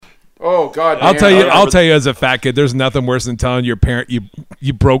Oh God! I'll tell you as a fat kid, there's nothing worse than telling your parent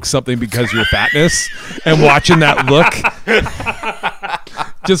you broke something because of your fatness and watching that look.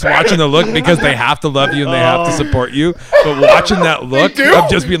 Just watching the look because they have to love you and they have to support you. But watching that look of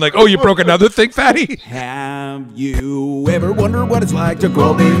just being like, oh, you broke another thing, fatty? Have you ever wondered what it's like to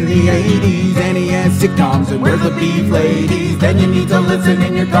grow up in the 80s? NES sitcoms and where's the beef ladies? Then you need to listen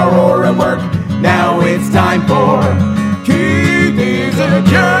in your car or at work. Now it's time for Keith is a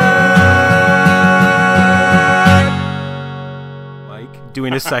Jerk.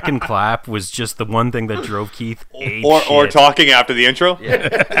 Doing a second clap was just the one thing that drove Keith ape or talking after the intro. Yeah,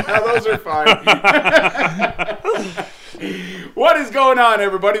 those are fine. What is going on,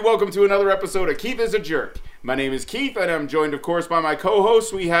 everybody? Welcome to another episode of Keith is a Jerk. My name is Keith, and I'm joined, of course, by my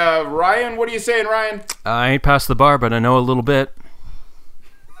co-host. We have Ryan. What are you saying, Ryan? I ain't past the bar, but I know a little bit.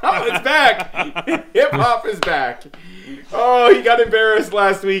 Oh, it's back. Hip-hop is back. Oh, he got embarrassed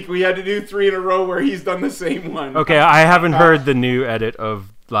last week. We had to do 3 in a row where he's done the same one. Okay, I haven't heard the new edit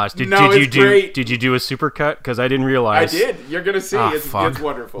of last. Did you do a supercut? Because I didn't realize. I did. You're gonna see. It's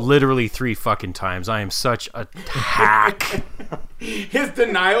wonderful. Literally 3 fucking times. I am such a hack. His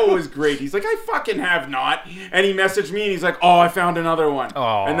denial was great. He's like, I fucking have not. And he messaged me and he's like, oh, I found another one.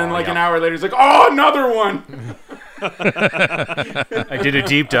 Oh, and then an hour later, he's like, oh, another one. I did a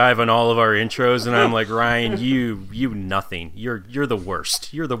deep dive on all of our intros, and I'm like, Ryan, you nothing. You're the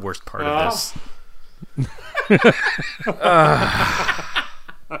worst. You're the worst part of this.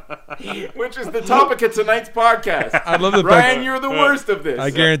 Which is the topic of tonight's podcast. I love the Ryan, fact, you're the worst of this. I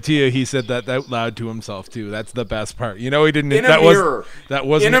guarantee you, he said that out loud to himself too. That's the best part. You know, he didn't. In a mirror. That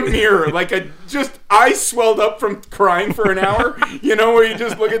wasn't in a mirror. Like eyes swelled up from crying for an hour. You know, where you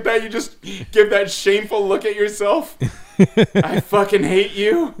just look at that, you just give that shameful look at yourself. I fucking hate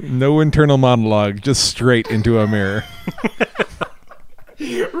you. No internal monologue, just straight into a mirror.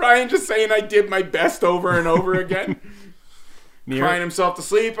 Ryan just saying I did my best over and over again. Crying himself to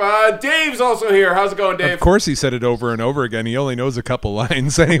sleep. Dave's also here. How's it going, Dave? Of course he said it over and over again. He only knows a couple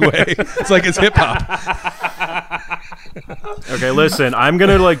lines anyway. It's like it's hip-hop. Okay, listen. I'm going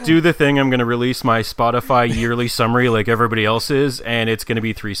to do the thing. I'm going to release my Spotify yearly summary like everybody else is, and it's going to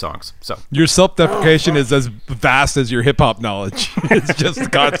be 3 songs. So your self-deprecation is as vast as your hip-hop knowledge. It's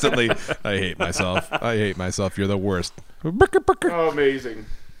just constantly, I hate myself. I hate myself. You're the worst. Oh, amazing.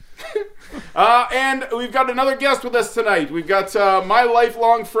 And we've got another guest with us tonight. We've got my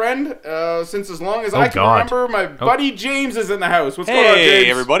lifelong friend, since as long as I can remember, my buddy James is in the house. What's going on, James?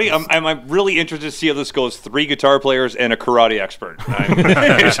 Hey, everybody. I'm really interested to see how this goes. 3 guitar players and a karate expert. I'm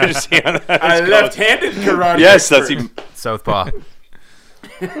interested to see how that left-handed karate yes, expert. That's even... Southpaw.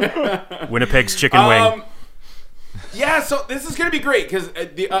 Winnipeg's chicken wing. Yeah, so this is going to be great, because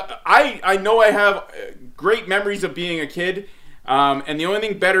I know I have great memories of being a kid. And the only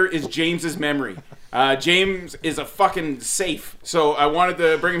thing better is James's memory. James is a fucking safe. So I wanted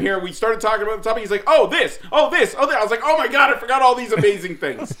to bring him here. We started talking about the topic. He's like, oh, this, oh, this, oh, that. I was like, oh my God, I forgot all these amazing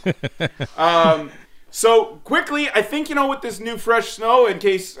things. So quickly, I think, with this new fresh snow, in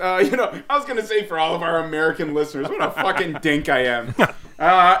case, I was going to say for all of our American listeners, what a fucking dink I am.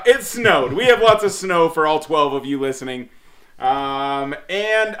 It snowed. We have lots of snow for all 12 of you listening. And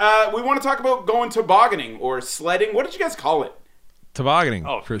we want to talk about going tobogganing or sledding. What did you guys call it? Tobogganing,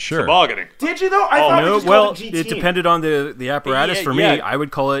 for sure. Tobogganing. Did you, though? I thought we just called it GT. It depended on the apparatus. For me, I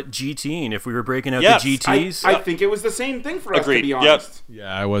would call it GTing if we were breaking out the GTs. I think it was the same thing for us, to be honest. Yep.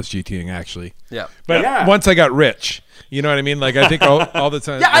 Yeah, I was GTing, actually. Yeah. But once I got rich, you know what I mean? Like, I think all the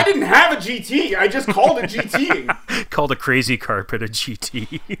time. Yeah, I didn't have a GT. I just called it GTing. Called a crazy carpet a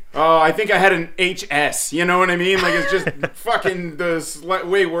GT. Oh, I think I had an HS. You know what I mean? Like, it's just fucking the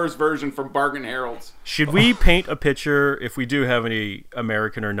way worse version from Bargain Harold's. Should we paint a picture, if we do have any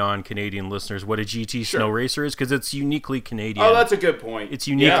American or non-Canadian listeners, what a GT snow racer is? Because it's uniquely Canadian. Oh, that's a good point. It's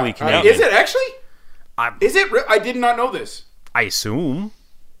uniquely Canadian. Is it actually? Is it? I did not know this. I assume.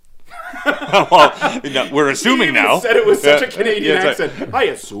 Well, no, we're assuming now. Said it was such a Canadian accent. I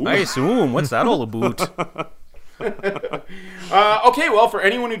assume. I assume. What's that all about? Okay, well, for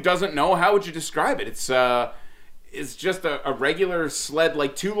anyone who doesn't know, how would you describe it? It's just a regular sled,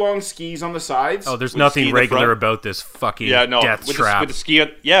 like 2 long skis on the sides. Oh, there's nothing regular about this fucking death trap. With the ski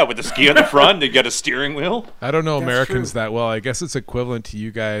on the front, you got a steering wheel. I don't know Americans that well. I guess it's equivalent to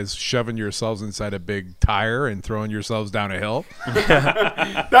you guys shoving yourselves inside a big tire and throwing yourselves down a hill.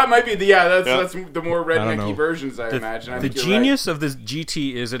 That might be that's the more rednecky versions, I imagine. The genius of this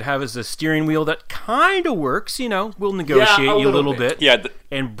GT is it has a steering wheel that kind of works. We'll negotiate you a little bit. Yeah.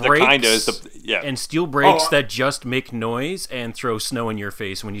 and brakes kinda is the and steel brakes that just make noise and throw snow in your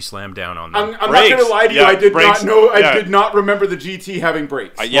face when you slam down on them. I'm not Brakes. going to lie to you. Yeah, I did brakes. not know. I Yeah. did not remember the GT having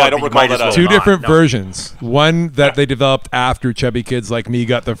brakes. I don't you recall might as that. well Two not. different No. versions. One that they developed after chubby kids like me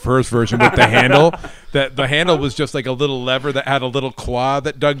got the first version with the handle. That the handle was just like a little lever that had a little claw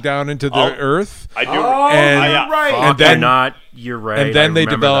that dug down into the earth. I do. Oh, And- you're right. and then- You're right. And then I they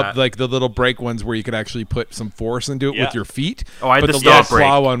remember developed that. like the little brake ones where you could actually put some force into it Yeah. with your feet. Oh, I had but the the little stop brake.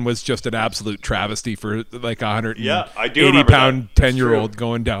 claw one was just an absolute travesty for like a Yeah, I do 180 remember pound that. 10-year-old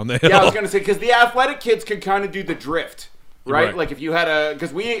going down the hill. Yeah, I was gonna say because the athletic kids could kind of do the drift, right? Right. Like if you had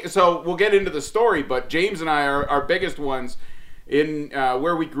so we'll get into the story, but James and I are our biggest ones in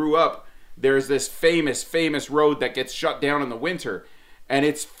where we grew up. There's this famous road that gets shut down in the winter, and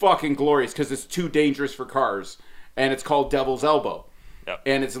it's fucking glorious because it's too dangerous for cars, and it's called Devil's Elbow,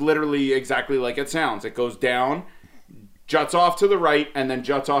 and it's literally exactly like it sounds. It goes down, juts off to the right, and then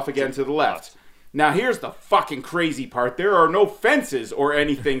juts off again to the left. Now, here's the fucking crazy part. There are no fences or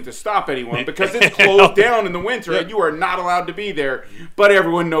anything to stop anyone because it's closed down in the winter and you are not allowed to be there, but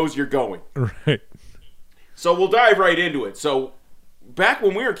everyone knows you're going. Right. So we'll dive right into it. So back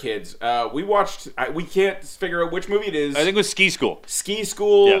when we were kids, we watched, we can't figure out which movie it is. I think it was Ski School. Ski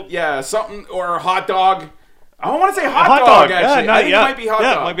School, Yeah. something, or Hot Dog. I don't want to say Hot Dog, actually. I think it might be Hot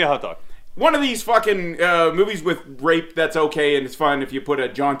Dog. Yeah, it might be a hot dog. One of these fucking movies with rape that's okay and it's fun if you put a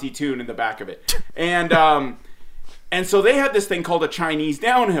jaunty tune in the back of it. And so they had this thing called a Chinese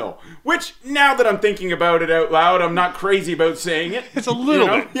downhill, which now that I'm thinking about it out loud, I'm not crazy about saying it. It's a little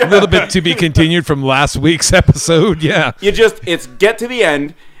bit. Yeah. A little bit to be continued from last week's episode. Yeah. It's get to the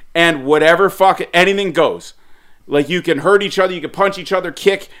end and whatever anything goes. Like you can hurt each other, you can punch each other,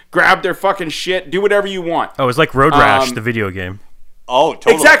 kick, grab their fucking shit, do whatever you want. Oh, it's like Road Rash, the video game. Oh,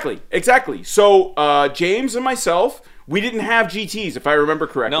 totally. Exactly. So James and myself, we didn't have GTs, if I remember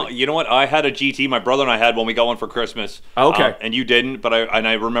correctly. No, you know what? I had a GT. My brother and I had one. We got one for Christmas. Okay. And you didn't, but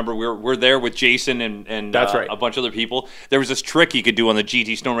I remember we're there with Jason and That's right. a bunch of other people. There was this trick you could do on the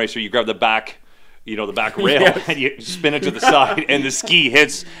GT Snow Racer. You grab the back, the back rail, Yes. and you spin it to the side, and the ski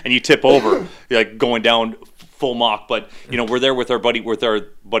hits, and you tip over, You're like going down full mock. But we're there with our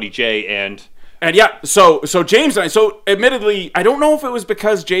buddy Jay, and yeah, so James and I, so admittedly, I don't know if it was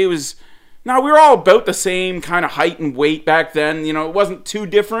because Jay was, we were all about the same kind of height and weight back then. It wasn't too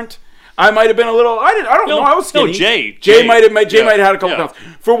different. I might have been a little, I don't know, I was skinny. No, Jay might have had a couple yeah. pounds.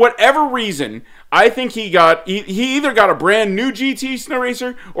 For whatever reason, I think he either got a brand new GT Snow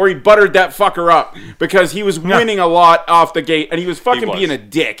Racer or he buttered that fucker up because he was winning a lot off the gate and he was fucking being a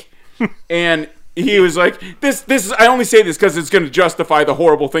dick. And he was like, this is, I only say this because it's going to justify the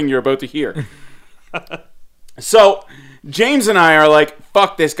horrible thing you're about to hear. So James and I are like,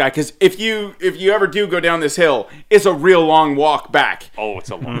 fuck this guy, because if you ever do go down this hill, it's a real long walk back. oh, it's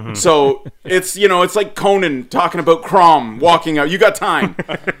a long. So it's it's like Conan talking about Crom walking out. You got time.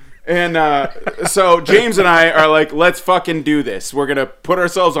 And so James and I are like, let's fucking do this. We're gonna put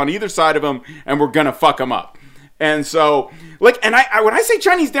ourselves on either side of him, and we're gonna fuck him up. And so and I when I say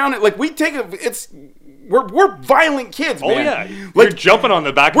Chinese down, like we take we're violent kids, man. Oh yeah, Like, we're jumping on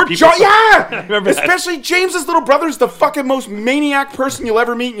the back. we're of people. Remember that? Especially James's little brother's the fucking most maniac person you'll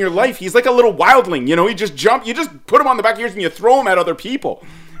ever meet in your life. He's like a little wildling, He just you just put him on the back of yours and you throw him at other people.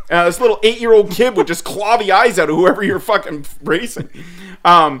 This little 8-year-old kid would just claw the eyes out of whoever you're fucking racing.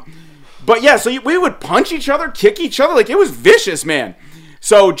 But yeah, so we would punch each other, kick each other, like it was vicious, man.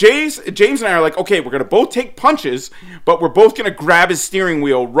 So James and I are like, okay, we're gonna both take punches, but we're both gonna grab his steering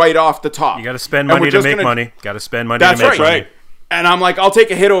wheel right off the top. You got to spend And money we're to just make gonna- money. Got to spend money That's to make right. money. And I'm like, I'll take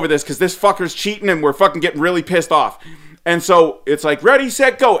a hit over this because this fucker's cheating and we're fucking getting really pissed off. And so it's like, ready,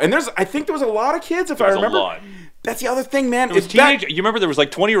 set, go. And I think there was a lot of kids, if I was a remember. lot. That's the other thing, man. It was It's back- teenage. You remember there was like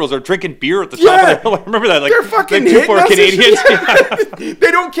 20-year-olds that were drinking beer at the Yeah. top of the hill. I remember that. Like They're fucking like two poor hitting us and Canadians. shit.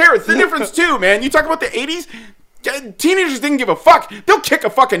 They don't care. It's the difference too, man. You talk about the 80s. Teenagers didn't give a fuck. They'll kick a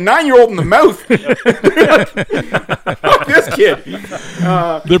fucking 9-year-old in the mouth. Fuck this kid.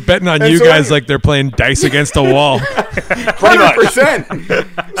 They're betting on And you so guys like they're playing dice against a wall.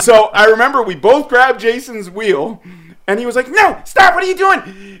 100%. So I remember we both grabbed Jason's wheel, and he was like, "No, stop! What are you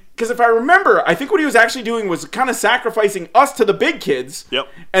doing?" Because if I remember, I think what he was actually doing was kind of sacrificing us to the big kids. Yep.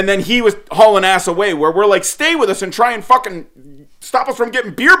 And then he was hauling ass away, where we're like, "Stay with us and try and fucking stop us from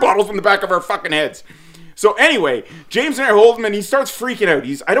getting beer bottles in the back of our fucking heads." So anyway, James and I hold him, and he starts freaking out.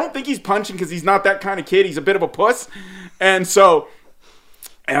 I don't think he's punching because he's not that kind of kid. He's a bit of a puss, and so.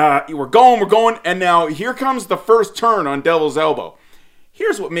 We're going, and now here comes the first turn on Devil's Elbow.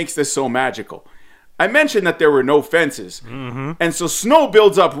 Here's what makes this so magical. I mentioned that there were no fences, and so snow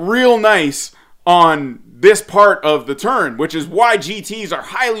builds up real nice on this part of the turn, which is why GTs are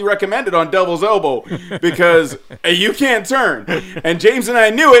highly recommended on Devil's Elbow, because you can't turn. And James and I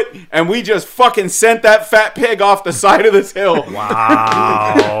knew it, and we just fucking sent that fat pig off the side of this hill.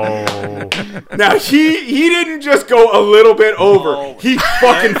 Wow. Now, he didn't just go a little bit over. He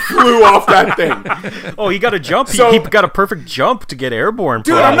fucking flew off that thing. Oh, he got a jump. So- he got a perfect jump to get airborne.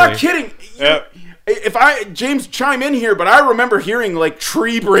 Dude, probably. I'm not kidding. Yeah. If James, chime in here, but I remember hearing like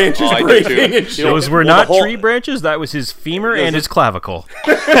tree branches I did breaking too. and shit. Those were Well, not the whole- tree branches. That was his femur and his clavicle.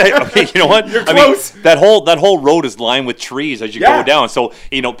 Okay, you know what? You're I mean, close. that whole road is lined with trees as you Yeah. go down. So,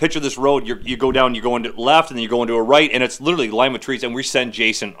 picture this road. You go down, you go into left, and then you go into a right, and it's literally lined with trees. And we send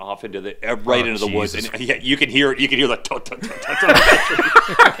Jason off into the right into the woods, Jesus. and you can hear it. You can hear the tut, tut, tut, tut, tut.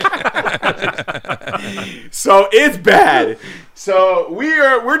 So it's bad. So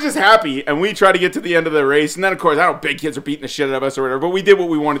we're just happy, and we try to get to the end of the race, and then of course I don't know, big kids are beating the shit out of us or whatever, but we did what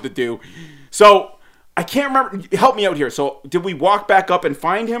we wanted to do. So I can't remember. Help me out here. So did we walk back up and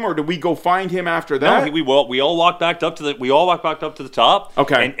find him, or did we go find him after that? No, we all walked back up to the top.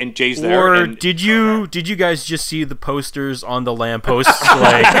 Okay. and Jay's there. Or and, did you guys just see the posters on the lampposts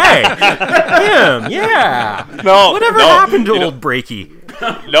like, hey, him, yeah. No, Whatever no, happened to old Breaky?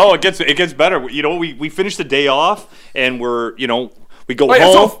 No, it gets better. We finished the day off, and we go Wait,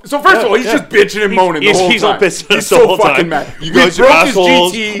 home. so first of all, he's just bitching and moaning the whole He's time. all pissed He's the so whole fucking time. mad. You We guys are broke his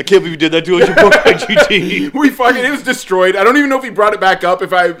assholes. GT. I can't believe you did that to us. You broke my GT. It was destroyed. I don't even know if he brought it back up.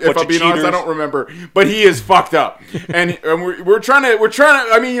 If I'm of being honest, I cheaters. don't remember. But he is fucked up, and we're trying to.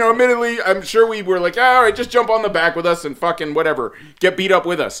 I mean, admittedly, I'm sure we were like, all right, just jump on the back with us and fucking whatever, get beat up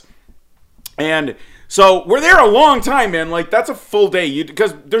with us. And so we're there a long time, man. Like that's a full day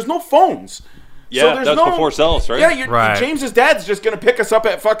because there's no phones. Yeah, that's before cells, right? Yeah, Right. James's dad's just gonna pick us up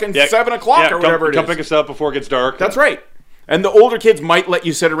at fucking Yeah, 7 o'clock or whatever it is. Come pick us up before it gets dark. That's right. And the older kids might let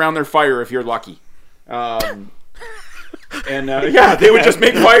you sit around their fire if you're lucky. Yeah, they would just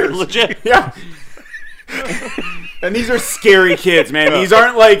make fires. Legit. Yeah. And these are scary kids, man. These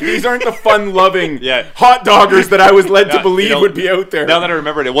aren't the fun-loving Yeah. hot doggers that I was led to Yeah, believe would be out there. Now that I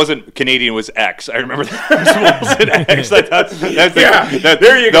remember it wasn't Canadian, it was X. I remember that it was an X.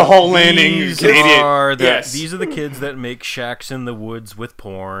 There you go. The whole landing These Canadian. are Yes. these are the kids that make shacks in the woods with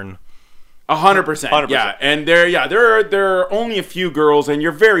porn. 100%. 100%. Yeah, and there are only a few girls, and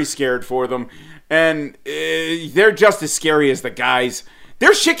you're very scared for them, and they're just as scary as the guys.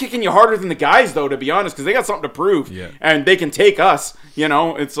 They're shit kicking you harder than the guys, though, to be honest, because they got something to prove, and they can take us.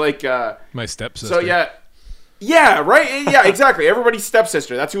 It's like My stepsister. so. Yeah, right. Yeah, exactly. Everybody's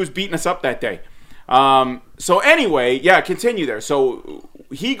stepsister. That's who was beating us up that day. So anyway, continue there. So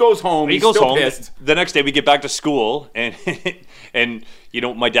he goes home. He He's goes still home. pissed. The next day we get back to school, and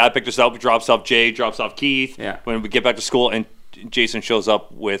my dad picked us up, drops off Jay, drops off Keith. Yeah. When we get back to school, and Jason shows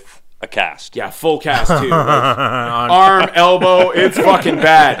up with a cast. Yeah, full cast too. Like, arm, elbow, it's fucking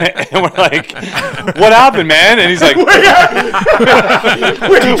bad. And we're like, "What happened, man?" And he's like, "What happened?" you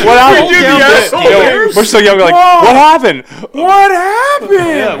the asshole? We're so young. We're like, Whoa. "What happened?" What happened?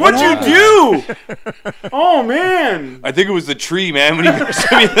 Yeah, what What'd you do? Oh man. I think it was the tree, man. When he first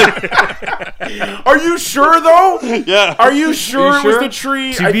sent me the- Are you sure though? yeah. Are you sure it was sure? the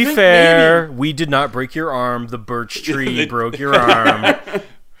tree? To I be think fair, we did not break your arm. The birch tree broke your arm.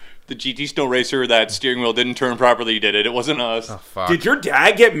 The GT Snow Racer, that steering wheel didn't turn properly. Did it? It wasn't us. Fuck. Did your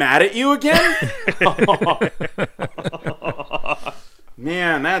dad get mad at you again?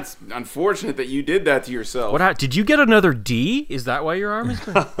 Man, that's unfortunate that you did that to yourself. Did you get another D? Is that why your arm is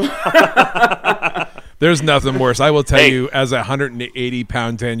gone? There's nothing worse. I will tell Hey. you, as a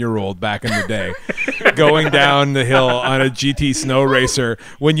 180-pound 10-year-old back in the day, going down the hill on a GT snow racer,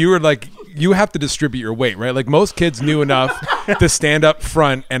 when you were like, you have to distribute your weight, right? Like most kids knew enough to stand up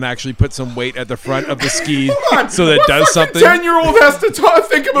front and actually put some weight at the front of the ski so that it does something. 10-year-old has to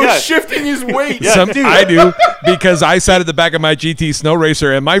think about Yeah. shifting his weight. I do, because I sat at the back of my GT snow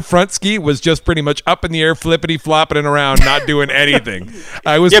racer and my front ski was just pretty much up in the air, flippity flopping around, not doing anything.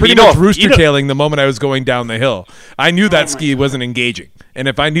 I was Yeah, but pretty you know- much rooster you know- tailing the moment I was going down the hill. I knew that ski wasn't engaging, and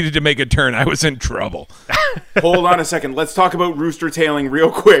if I needed to make a turn, I was in trouble. Hold on a second. Let's talk about rooster tailing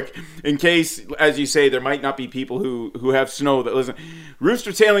real quick, in case, as you say, there might not be people who have snow that listen.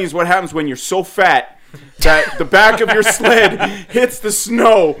 Rooster tailing is what happens when you're so fat that the back of your sled hits the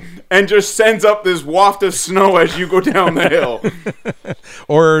snow and just sends up this waft of snow as you go down the hill.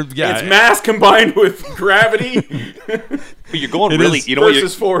 Or yeah, It's mass combined with gravity. But you're going It really, is you know,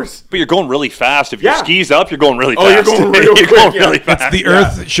 versus force. but you're going really fast. If your Yeah. skis up, you're going really Oh, you're fast. going real You're quick, going yeah. really fast. It's the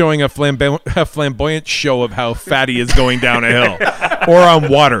Earth showing a flamboyant show of how fatty is going down a hill, or on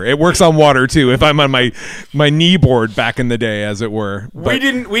water. It works on water too. If I'm on my knee board back in the day, as it were. We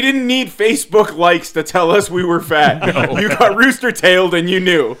didn't need Facebook likes to tell us we were fat. You got rooster tailed and you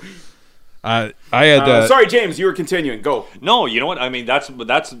knew. I had Sorry, James, you were continuing. Go. No, you know what? I mean, that's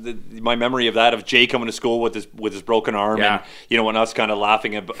my memory of that, of Jay coming to school with his broken arm, Yeah. and you know, and us kind of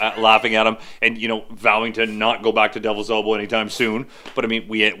laughing at him, and you know, vowing to not go back to Devil's Elbow anytime soon. But I mean,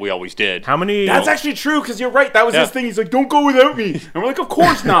 we always did. How many? That's actually true, because you're right. That was Yeah. his thing. He's like, don't go without me. And we're like, of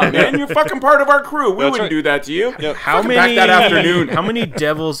course not, man. You're fucking part of our crew. We That's wouldn't right. do that to you. How Fucking many back that afternoon. How many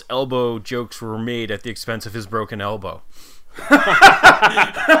Devil's Elbow jokes were made at the expense of his broken elbow? You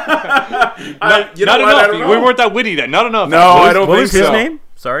know Not what? I enough. don't know. We weren't that witty then. Not enough. No, I don't What think was his so. name?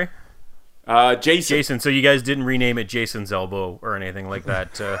 Sorry, Jason. Jason. So you guys didn't rename it Jason's Elbow or anything like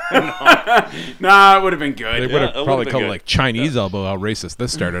that? Nah, it would have been good. they would have it probably would've called been it like Chinese elbow. How racist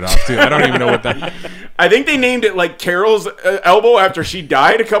this started off too. I don't even know what that. I think they named it like Carol's elbow after she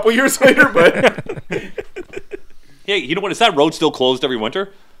died a couple years later, but Hey, you know what? Is that road still closed every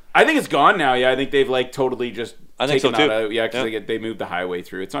winter? I think it's gone now. Yeah, I think they've like totally just I think taken so, that too. out. Yeah, because Yeah. they moved the highway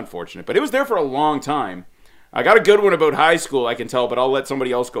through. It's unfortunate, but it was there for a long time. I got a good one about high school, I can tell, but I'll let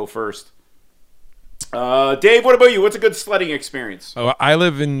somebody else go first. Dave, what about you? What's a good sledding experience? Oh, I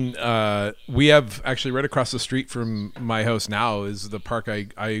live in. We have actually right across the street from my house now is the park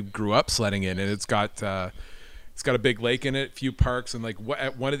I grew up sledding in, and it's got a big lake in it, few parks, and like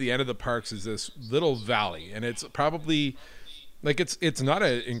at one of the end of the parks is this little valley, and it's probably like it's not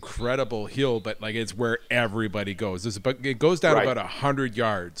an incredible hill, but like it's where everybody goes. It goes down Right. about 100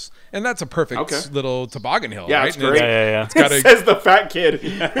 yards, and that's a perfect Okay. little toboggan hill. Yeah, right? it's And great. yeah. It's got a, Says the fat kid.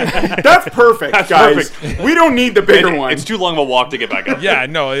 That's perfect, guys. perfect. We don't need the bigger And one. It's too long of a walk to get back up. yeah,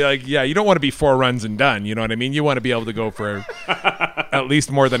 no, like you don't want to be 4 runs and done. You know what I mean? You want to be able to go for at least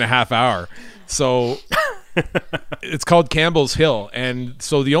more than a half hour. So it's called Campbell's Hill, and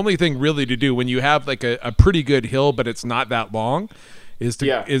so the only thing really to do when you have like a pretty good hill, but it's not that long, is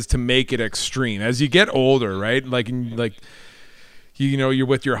to make it extreme. As you get older, right? Like you know, you're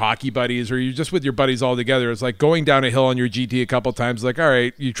with your hockey buddies or you're just with your buddies all together. It's like going down a hill on your GT a couple times. Like, all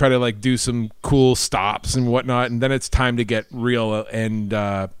right, you try to like do some cool stops and whatnot, and then it's time to get real. And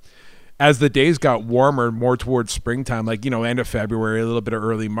as the days got warmer, more towards springtime, like, you know, end of February, a little bit of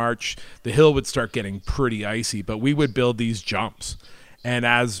early March, the hill would start getting pretty icy, but we would build these jumps. And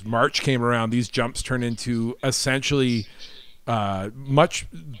as March came around, these jumps turned into essentially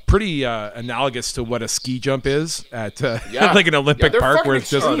pretty analogous to what a ski jump is at like an Olympic they're park fucking where it's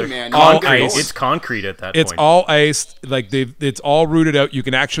just extreme, man. all You gotta ice. go. It's concrete at that It's point. all ice. Like it's all rooted out. You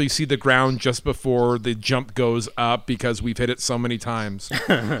can actually see the ground just before the jump goes up because we've hit it so many times.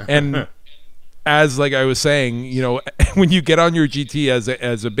 And as like I was saying, you know, when you get on your GT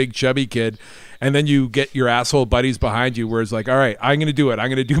as a big chubby kid, and then you get your asshole buddies behind you, where it's like, all right, I'm gonna do it. I'm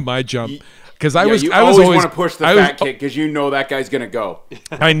gonna do my jump. Because I was you always want to push the fat kid because you know that guy's gonna go.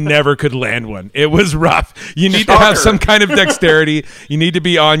 I never could land one. It was rough. You need to have Shocker. some kind of dexterity. You need to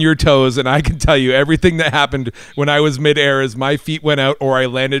be on your toes. And I can tell you everything that happened when I was midair is my feet went out or I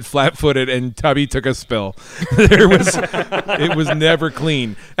landed flat-footed and Tubby took a spill. It was never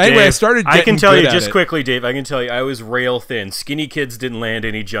clean. Anyway, Dave, I started I can getting tell good you at just it. quickly, Dave. I can tell you, I was rail thin. Skinny kids didn't land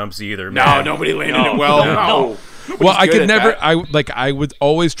any jumps either. No, Man. nobody landed it well. No. Well, I good could at never. that. I would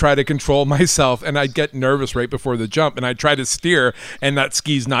always try to control myself, and I'd get nervous right before the jump, and I'd try to steer, and that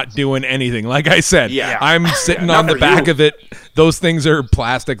ski's not doing anything. Like I said, Yeah. I'm sitting Not on the for back you. of it. Those things are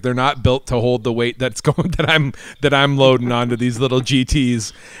plastic; they're not built to hold the weight that's going that I'm loading onto these little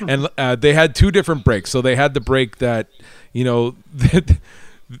GTs. And they had 2 different brakes. So they had the brake that, you know,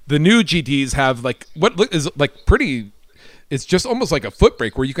 the new GTs have like what is like pretty. It's just almost like a foot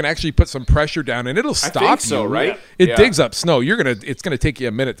brake where you can actually put some pressure down and it'll stop think so, you. right? It Yeah. digs up snow. It's gonna take you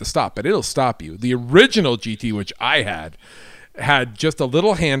a minute to stop, but it'll stop you. The original GT, which I had just a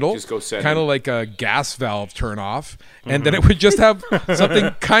little handle, Just go 70. kind of like a gas valve turn off, and then it would just have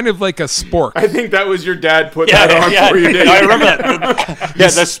something kind of like a spork. I think that was your dad put that on for you, Dave. I remember that. Yeah,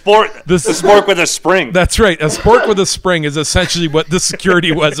 the sport with a spring. That's right. A spork with a spring is essentially what the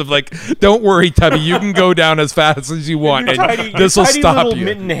security was of like, don't worry, Tubby, you can go down as fast as you want, and this will stop little you.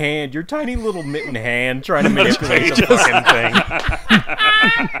 mitten hand, your tiny little mitten hand, trying to manipulate the fucking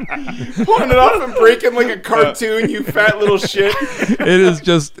thing. Pulling it off and breaking like a cartoon, you fat little shit. shit. It is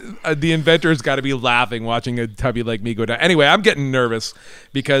just the inventor's got to be laughing watching a tubby like me go down. Anyway, I'm getting nervous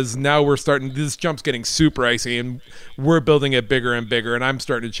because now this jump's getting super icy and we're building it bigger and bigger, and I'm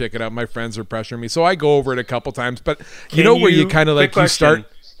starting to check it out. My friends are pressuring me, so I go over it a couple times. But where you kind of like, you start.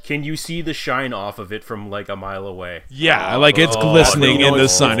 Can you see the shine off of it from like a mile away? Yeah, like it's glistening in the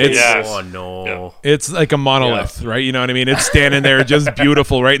sun. It's Oh no! It's like a monolith, right? You know what I mean? It's standing there, just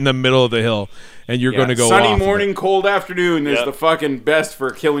beautiful, right in the middle of the hill, and you're going to go sunny off morning, cold afternoon is the fucking best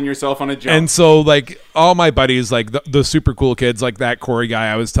for killing yourself on a jump. And so, like, all my buddies, like the super cool kids, like that Corey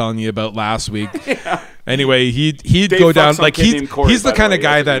guy I was telling you about last week. Anyway, he'd go down, like he's the kind of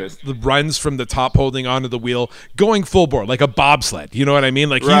guy that runs from the top holding onto the wheel, going full bore, like a bobsled. You know what I mean?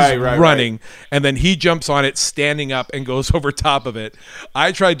 Like he's running, and then he jumps on it, standing up, and goes over top of it.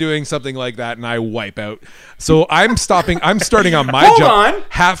 I try doing something like that, and I wipe out. So I'm starting on my jump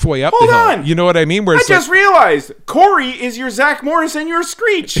halfway up the hill. You know what I mean? Where I just realized Corey is your Zach Morris and your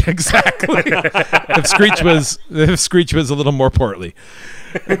Screech. Exactly. If Screech was a little more portly.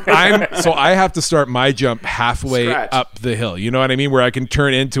 So I have to start my jump halfway up the hill. You know what I mean? Where I can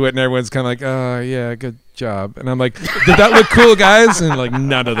turn into it and everyone's kind of like, oh, yeah, good job. And I'm like, did that look cool, guys? And like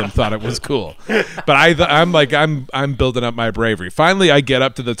none of them thought it was cool. But I'm like, I'm building up my bravery. Finally, I get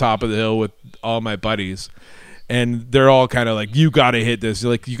up to the top of the hill with all my buddies. And they're all kind of like, you got to hit this.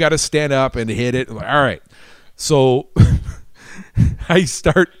 You're like, you got to stand up and hit it. I'm like, all right. So I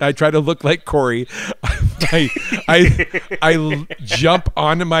try to look like Corey. I jump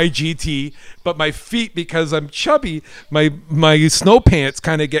onto my GT, but my feet, because I'm chubby, my snow pants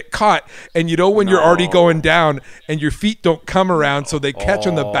kind of get caught. And you know when you're already going down and your feet don't come around, so they catch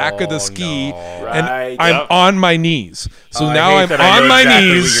on the back of the ski, and I'm on my knees. So now I'm on my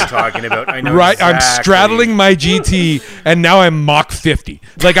knees. What you're talking about. I know right, I'm straddling my GT, and now I'm Mach 50.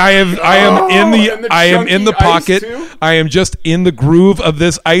 Like I am in the pocket. I am just in the groove of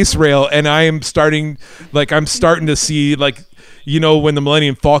this ice rail, and I'm starting to see, like, you know, when the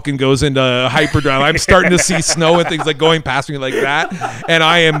Millennium Falcon goes into hyperdrive, I'm starting to see snow and things like going past me like that, and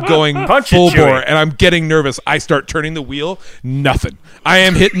I am going full bore, and I'm getting nervous. I start turning the wheel, nothing. I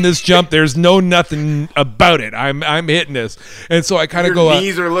am hitting this jump. There's nothing about it. I'm hitting this, and so I kind of go. Your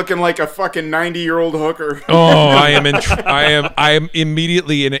knees are looking like a fucking 90-year-old hooker. Oh, I am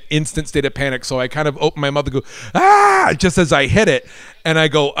immediately in an instant state of panic. So I kind of open my mouth and go just as I hit it, and I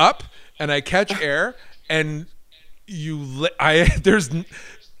go up and I catch air and.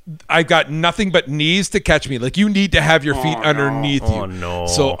 I've got nothing but knees to catch me. Like, you need to have your feet underneath you. Oh no!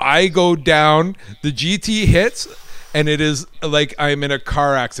 So I go down. The GT hits, and it is like I'm in a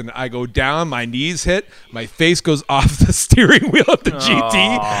car accident. I go down. My knees hit. My face goes off the steering wheel of the GT,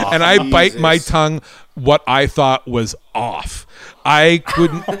 and I bite my tongue. What I thought was off. I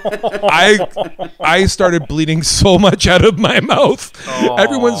couldn't. I started bleeding so much out of my mouth.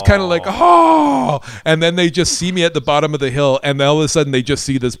 Everyone's kind of like, oh, and then they just see me at the bottom of the hill, and then all of a sudden they just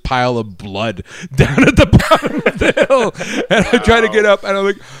see this pile of blood down at the bottom of the hill, and I try to get up, and I'm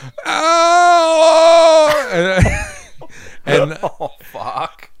like, oh, and oh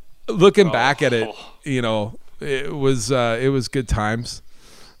fuck. Looking back at it, you know, it was good times.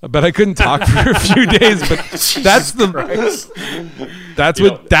 But I couldn't talk for a few days. But that's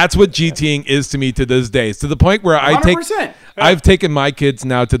what GTing is to me to this day. It's to the point where 100%. I've taken my kids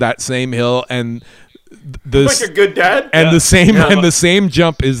now to that same hill, and like a good dad, and the same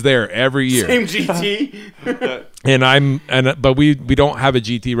jump is there every year. Same GT. But we don't have a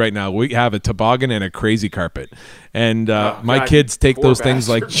GT right now. We have a toboggan and a crazy carpet. And my kids take those things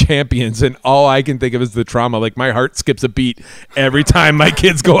like champions, and all I can think of is the trauma. Like, my heart skips a beat every time my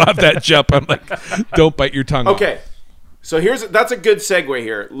kids go off that jump. I'm like, don't bite your tongue off. So that's a good segue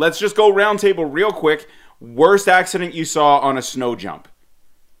here. Let's just go round table real quick. Worst accident you saw on a snow jump.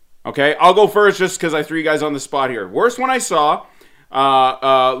 Okay, I'll go first just because I threw you guys on the spot here. Worst one I saw,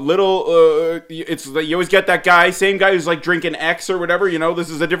 it's you always get that same guy who's like drinking X or whatever, you know,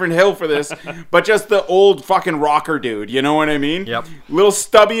 this is a different hill for this, but just the old fucking rocker dude, you know what I mean? Yep. Little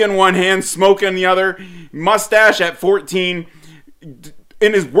stubby in one hand, smoke in the other, mustache at 14,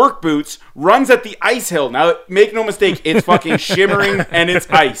 in his work boots, runs at the ice hill. Now, make no mistake, it's fucking shimmering and it's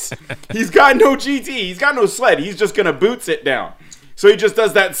ice. He's got no GT, he's got no sled, he's just gonna boots it down. So he just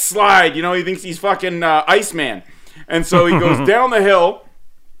does that slide, you know, he thinks he's fucking Iceman. And so he goes down the hill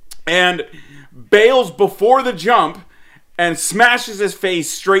and bails before the jump and smashes his face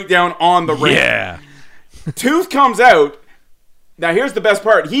straight down on the ramp. Yeah. Tooth comes out. Now here's the best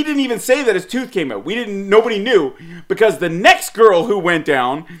part. He didn't even say that his tooth came out. Nobody knew, because the next girl who went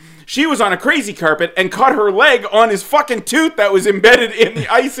down She was on a crazy carpet and caught her leg on his fucking tooth that was embedded in the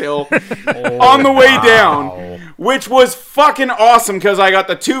ice hill on the way down, which was fucking awesome because I got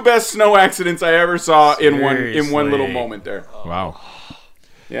the 2 best snow accidents I ever saw in one little moment there. Wow.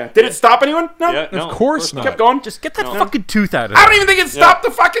 Yeah. Did it stop anyone? No. Yeah, no, Of course not. Kept going. Just get that fucking tooth out of I there. don't even think it stopped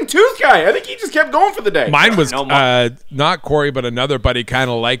the fucking tooth guy. I think he just kept going for the day. Mine was No, not Corey, but another buddy kind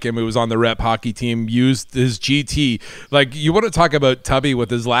of like him who was on the rep hockey team, used his GT. Like, you want to talk about Tubby with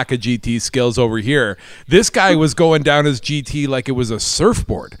his lack of GT skills over here. This guy was going down his GT like it was a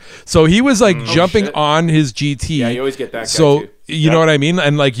surfboard. So he was like jumping on his GT. Yeah, you always get that guy So, too. you know what I mean?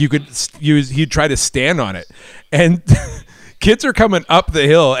 And like he'd try to stand on it. And kids are coming up the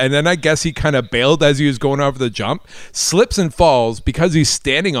hill, and then I guess he kind of bailed as he was going over the jump, slips and falls because he's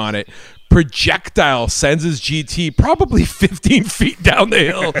standing on it. Projectile sends his GT probably 15 feet down the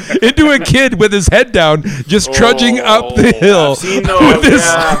hill into a kid with his head down, just trudging up the hill I've seen those,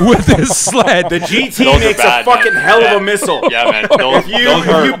 with his sled. The GT Those are makes bad, a fucking man. hell Yeah. of a missile. Yeah, man. Those You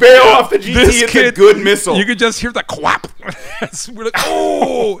hurt. bail off the GT, This it's a kid- good missile. You could just hear the quap. We're like,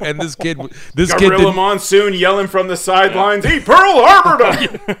 oh, and this kid Gorilla didn't, Monsoon yelling from the sidelines, he Pearl Harbored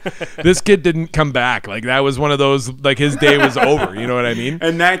him! this kid didn't come back. Like, that was one of those, like, his day was over. You know what I mean?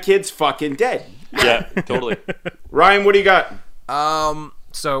 And that kid's fucking dead. Yeah, totally. Ryan, what do you got?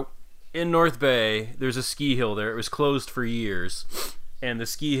 So in North Bay, there's a ski hill there. It was closed for years, and the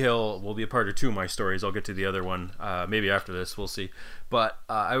ski hill will be a part of 2 of my stories. I'll get to the other one maybe after this. We'll see. But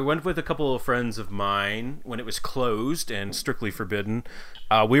I went with a couple of friends of mine when it was closed and strictly forbidden.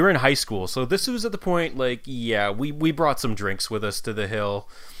 We were in high school, so this was at the point, like, yeah, we brought some drinks with us to the hill.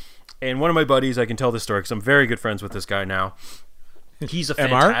 And one of my buddies, I can tell this story because I'm very good friends with this guy now. He's a MR?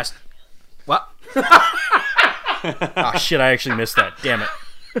 fantastic... What? Oh, shit, I actually missed that. Damn it.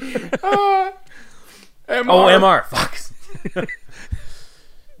 MR. Oh, MR. Fuck.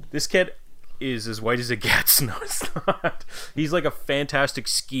 This kid is as white as it gets. No, it's not. He's like a fantastic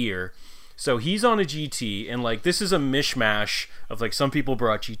skier. So he's on a GT, and like this is a mishmash of like some people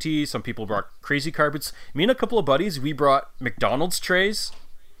brought GTs, some people brought crazy carpets. Me and a couple of buddies, we brought McDonald's trays.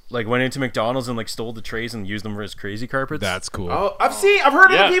 Like went into McDonald's and like stole the trays and used them for his crazy carpets. That's cool. Oh, I've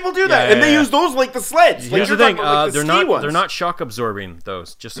heard Yeah. of people do that, Yeah, and they yeah. use those like the sleds. Like Here's the you're thing, talking about, like, the ski ones. they're not shock absorbing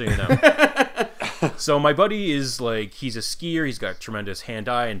those, just so you know. So my buddy is like, he's a skier, he's got tremendous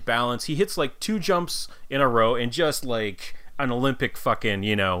hand-eye and balance. He hits like 2 jumps in a row and just like an Olympic fucking,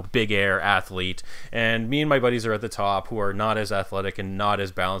 big air athlete. And me and my buddies are at the top who are not as athletic and not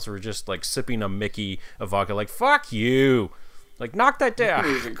as balanced. We're just like sipping a Mickey of vodka like, fuck you. Like, knock that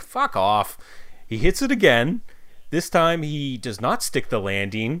down. Fuck off. He hits it again. This time he does not stick the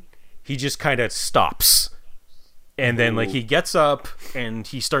landing. He just kind of stops. And then like he gets up and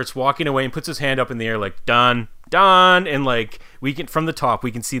he starts walking away and puts his hand up in the air like, done. And like we can, from the top,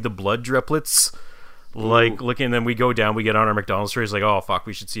 we can see the blood driplets. Like looking, and then we go down, we get on our McDonald's trays, like, oh fuck,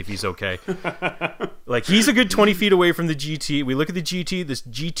 we should see if he's okay. Like he's a good 20 feet away from the GT. We look at the GT, this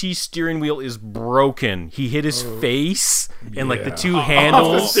GT steering wheel is broken. He hit his face and like the 2 Off the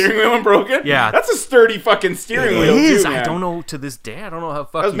handles. steering wheel and broken? Yeah. That's a sturdy fucking steering It wheel, is. too, man. I don't know to this day. I don't know how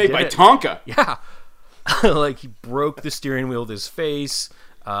fuck That was he made did by it. Tonka. Yeah. Like he broke the steering wheel with his face.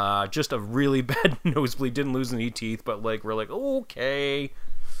 Just a really bad nosebleed. Didn't lose any teeth, but like we're like, okay.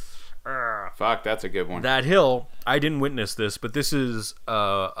 Fuck, that's a good one. That hill, I didn't witness this, but this is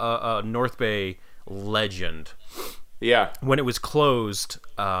a North Bay legend. Yeah. When it was closed,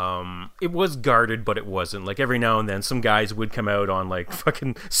 it was guarded, but it wasn't. Like every now and then, some guys would come out on like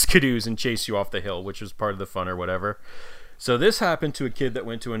fucking skidoos and chase you off the hill, which was part of the fun or whatever. So this happened to a kid that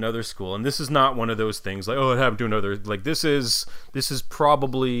went to another school, and this is not one of those things like, oh, it happened to another. Like this is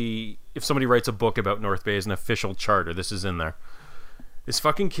probably, if somebody writes a book about North Bay as an official charter, this is in there. This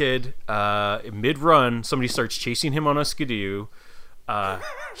fucking kid, mid-run, somebody starts chasing him on a skidoo.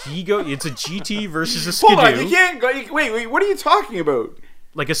 It's a GT versus a skidoo. Hold on, you can't go. Wait, what are you talking about?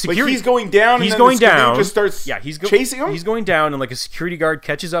 Like a Like security. he's going down. He's and then going the skidoo down. Just starts. chasing him. He's going down, and like a security guard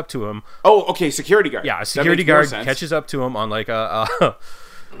catches up to him. Oh, okay, security guard. Yeah, a That security makes more guard sense. catches up to him on like a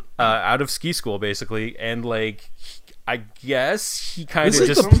out of ski school basically, and like I guess he kind This of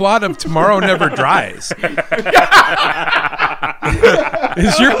is just the plot of Tomorrow Never Dries.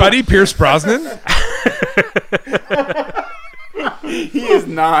 Is your buddy Pierce Brosnan? He is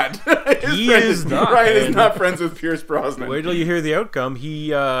not. He is not, Ryan is man. not friends with Pierce Brosnan. wait till you hear the outcome.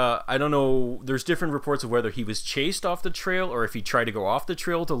 He I don't know. There's different reports of whether he was chased off the trail or if he tried to go off the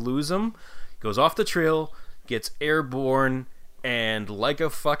trail to lose him. Goes off the trail, gets airborne, and like a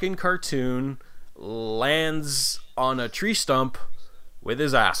fucking cartoon, lands on a tree stump with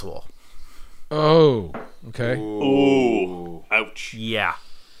his asshole. Oh, okay. Ooh. Ouch. Yeah.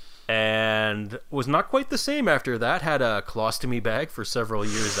 and was not quite the same after that. Had a colostomy bag for several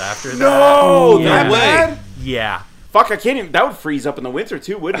years after that. No, Yeah. that bad? Yeah. Fuck, I can't even. That would freeze up in the winter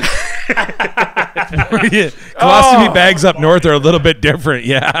too, wouldn't it? Colostomy bags up north are a little bit different.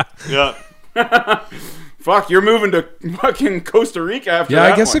 Yeah. Yeah. Fuck, you're moving to fucking Costa Rica after Yeah,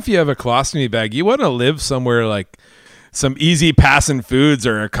 that I guess one. if you have a colostomy bag, you want to live somewhere like some easy passing foods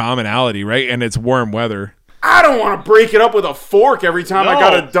are a commonality, right? And it's warm weather. I don't want to break it up with a fork every time I No.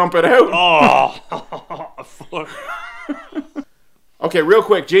 gotta dump it out. Oh. Okay, real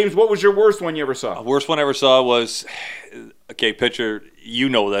quick, James, what was your worst one you ever saw? Worst one I ever saw was, okay, picture, you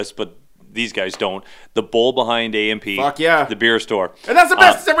know this, but these guys don't. The bowl behind A&P. Fuck yeah. The beer store. And that's the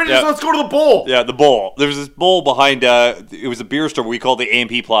best. Everybody just, let's go to the bowl. Yeah, the bowl. There was this bowl behind, it was a beer store we called the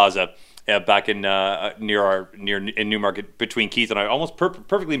A&P Plaza. Back in near in Newmarket, between Keith and I, almost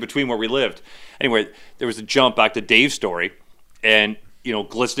perfectly in between where we lived. Anyway, there was a jump back to Dave's story, and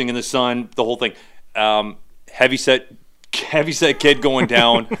glistening in the sun, the whole thing. Heavy set kid going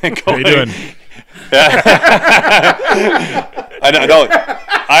down and going. How you doing? I know.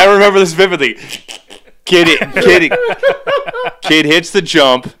 I remember this vividly. Kid hits the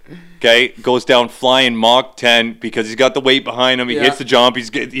jump. Okay, goes down flying Mach 10 because he's got the weight behind him. He hits the jump.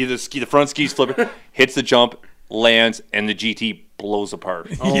 The front ski's flipping, hits the jump, lands, and the GT blows apart.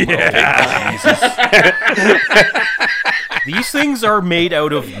 These things are made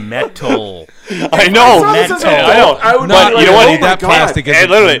out of metal. I know. I saw this as an I adult, know. I would But be like, you know what? oh my that God. plastic Hey, isn't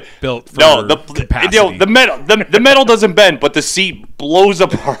literally, built for no, capacity. the metal doesn't bend, but the seat blows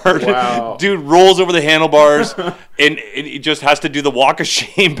apart. Wow. Dude rolls over the handlebars, and he just has to do the walk of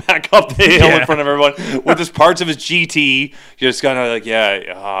shame back up the hill in front of everyone with his parts of his GT. You're just kind of like,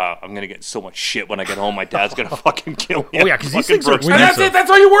 I'm gonna get so much shit when I get home. My dad's gonna fucking kill me. Oh, yeah, 'cause these things are And that's it.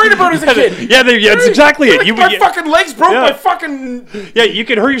 That's all you worried about as a kid. Yeah, that's exactly it. My fucking legs broke. Yeah. My fucking. Yeah, you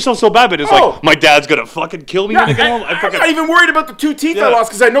can hurt yourself so bad, but it's Oh. like my dad's gonna fucking kill me when I get home. I'm not even worried about the 2 teeth I Yeah. lost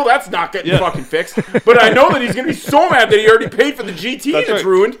because I know that's not getting fucking fixed. But I know that he's gonna be so mad that he already paid for the GT That's and it's right.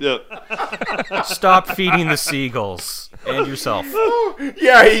 ruined. Yeah. Stop feeding the seagulls and yourself.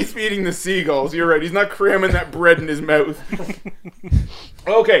 Yeah, he's feeding the seagulls. You're right. He's not cramming that bread in his mouth.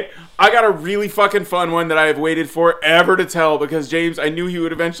 Okay, I got a really fucking fun one that I have waited forever to tell because James, I knew he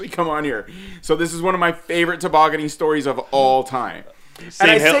would eventually come on here. So this is one of my favorite tobogganing stories of all time.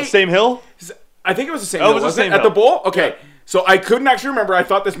 Same hill? I think it was the same. Oh, hill, it was the wasn't same it? At the hill. bowl. Okay, so I couldn't actually remember. I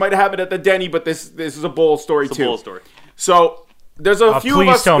thought this might have happened at the Denny, but this is a bowl story It's a too. bull story. So there's a few of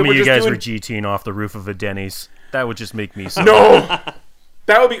Please us. tell that me were you just guys doing- were GTing off the roof of a Denny's. That would just make me so No,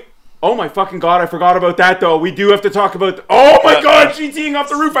 that would be. Oh my fucking god! I forgot about that though. We do have to talk about. Oh my god! GTing off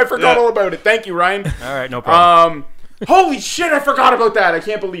the roof. I forgot all about it. Thank you, Ryan. All right, no problem. Holy shit! I forgot about that. I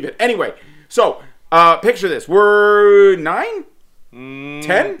can't believe it. Anyway, so picture this. We're 9,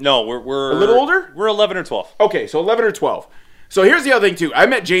 10. No, we're A little older? We're 11 or 12. Okay, so 11 or 12. So here's the other thing too. I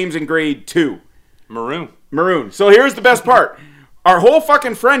met James in grade 2. Maroon. So here's the best part. Our whole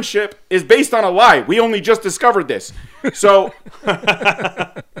fucking friendship is based on a lie. We only just discovered this. So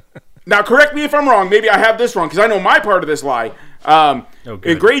now correct me if I'm wrong. Maybe I have this wrong because I know my part of this lie. good.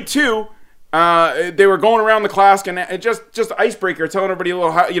 In grade 2, they were going around the class and just icebreaker, telling everybody a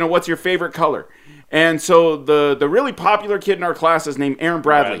little, what's your favorite color. And so the really popular kid in our class is named Aaron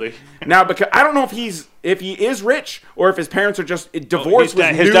Bradley. Now, because I don't know if he is rich or if his parents are just divorced.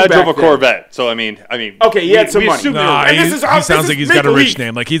 His dad drove a Corvette, so I mean. Okay, he had some money. assume they were- Nah, And he this is- sounds this like is he's got a rich make-believe.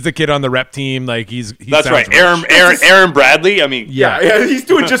 name. Like he's the kid on the rep team. Like he That's sounds right, rich. Aaron Bradley. I mean, Yeah, he's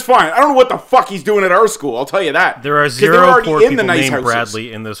doing just fine. I don't know what the fuck he's doing at our school. I'll tell you that. There are 'Cause they're zero already poor in people the nice named houses.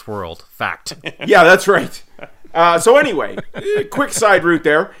 Bradley in this world. Fact. Yeah, that's right. So anyway, quick side route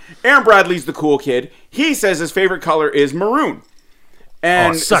there. Aaron Bradley's the cool kid. He says his favorite color is maroon.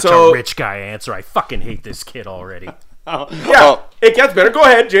 And Oh, such so, a rich guy answer. I fucking hate this kid already. Yeah, it gets better. Go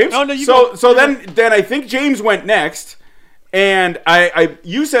ahead, James. No, you so go. so then I think James went next, and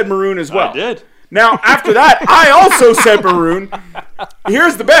you said maroon as well. I did. Now after that, I also said maroon.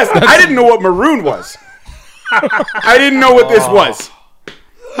 Here's the best. I didn't know what maroon was. I didn't know what this was.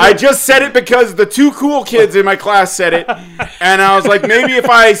 I just said it because the 2 cool kids in my class said it, and I was like, maybe if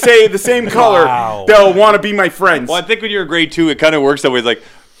I say the same color, they'll want to be my friends. Well, I think when you're in grade 2, it kind of works that way. It's like,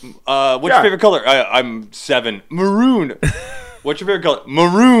 what's Yeah. your favorite color? I'm 7. Maroon. What's your favorite color?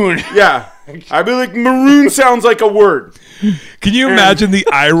 Maroon. Yeah, I'd be like, maroon sounds like a word. Can you imagine the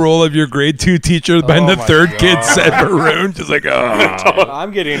eye roll of your grade 2 teacher when the third kid said maroon? Just like, oh. I'm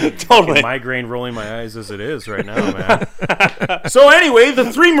getting Totally. migraine rolling my eyes as it is right now, man. So anyway,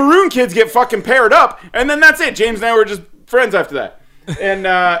 the 3 maroon kids get fucking paired up, and then that's it. James and I were just friends after that.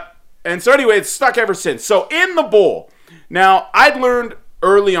 And so anyway, it's stuck ever since. So in the bowl, now I'd learned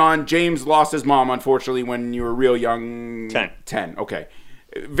early on, James lost his mom, unfortunately, when you were real young. 10, okay.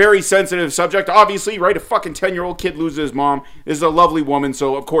 Very sensitive subject, obviously, right? A fucking 10-year-old kid loses his mom. This is a lovely woman,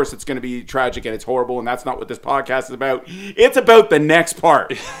 so of course it's going to be tragic and it's horrible, and that's not what this podcast is about. It's about the next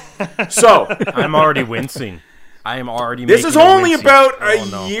part. So I'm already wincing. I am already. This is making a only wincing. about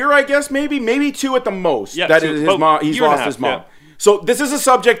Oh, a year, I guess, maybe 2 at the most. Yeah, that so is his about mom. He's year and a lost his half, mom. yeah. So this is a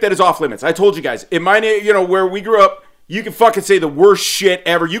subject that is off limits. I told you guys. In my, where we grew up, you can fucking say the worst shit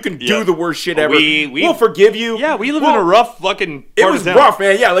ever. You can do Yeah. the worst shit ever. We- we'll forgive you. Yeah, we live in a rough fucking It part was of town. rough,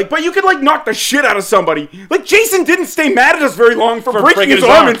 man. Yeah, but you could knock the shit out of somebody. Jason didn't stay mad at us very long for breaking his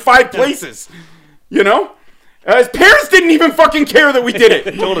arm in 5 places. You know? His parents didn't even fucking care that we did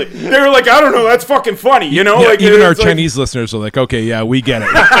it. Totally. They were like, I don't know, that's fucking funny, you know? Yeah, even our it's like- Chinese listeners are like, okay, yeah, we get it.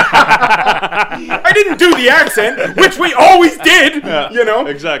 I didn't do the accent, which we always did, you know?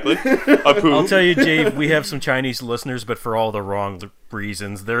 Exactly. I'll tell you, Dave, we have some Chinese listeners, but for all the wrong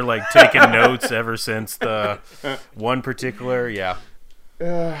reasons. They're taking notes ever since the one particular, yeah.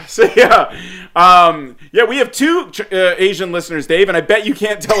 So we have 2 Asian listeners, Dave, and I bet you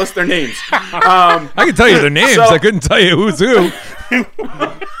can't tell us their names. I can tell you their names. So- I couldn't tell you who's who.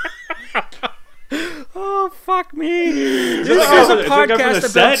 Oh, fuck me. This Is is a that guy from podcast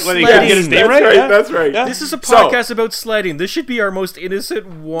the about set when he couldn't get his sledding. name right? Yeah. That's right. Yeah. This is a So- podcast about sledding. This should be our most innocent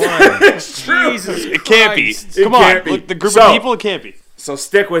one. It's true. Jesus It can't be. Christ. It Come on. can't be. Look, the group So- of people, it can't be. So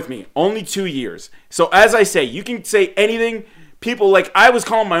stick with me. Only 2 years. So as I say, you can say anything. People I was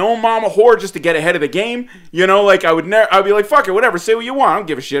calling my own mom a whore just to get ahead of the game. You know, I'd be like, fuck it, whatever, say what you want. I don't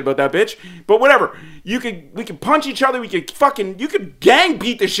give a shit about that bitch. But whatever. We could punch each other. You could gang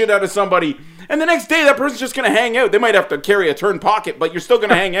beat the shit out of somebody. And the next day, that person's just going to hang out. They might have to carry a turned pocket, but you're still going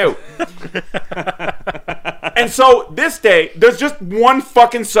to hang out. And so this day, there's just one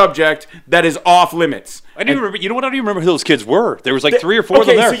fucking subject that is off limits. I didn't remember. You know what? I don't even remember who those kids were. There was 3 or 4 of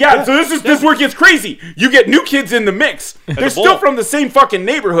them there. So this is where it gets crazy. You get new kids in the mix. They're the still bowl. from the same fucking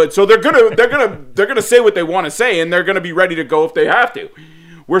neighborhood, so they're gonna say what they want to say, and they're gonna be ready to go if they have to.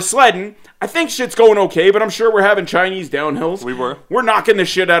 We're sledding. I think shit's going okay, but I'm sure we're having Chinese downhills. We were. We're knocking the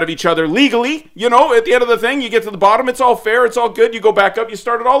shit out of each other legally. You know, at the end of the thing, you get to the bottom, it's all fair, it's all good. You go back up, you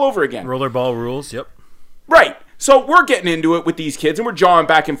start it all over again. Rollerball rules, yep. Right. So we're getting into it with these kids, and we're jawing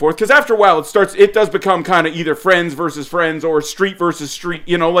back and forth, because after a while, it does become kind of either friends versus friends or street versus street.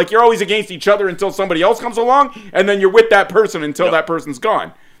 You know, you're always against each other until somebody else comes along, and then you're with that person until that person's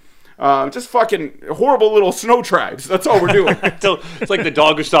gone. Just fucking horrible little snow tribes. That's all we're doing. So it's like the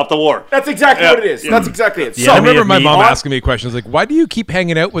dog who stopped the war. That's exactly Yeah. what it is. That's exactly it. Yeah, So I remember of my me. mom On- asking me questions like, "Why do you keep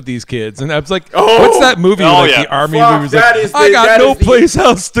hanging out with these kids?" And I was like, Oh! "What's that movie? Oh, like yeah. the army Fuck, movie? Was that like, is I the- got that no is the- place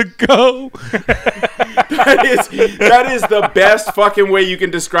else to go." that is the best fucking way you can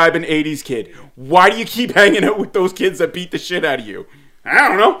describe an 80s kid. Why do you keep hanging out with those kids that beat the shit out of you? I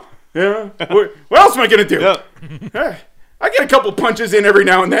don't know. Yeah. What else am I going to do? Yeah. I get a couple punches in every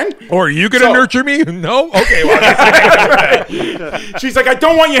now and then. Or are you gonna So- nurture me? No. Okay. Well, She's like, I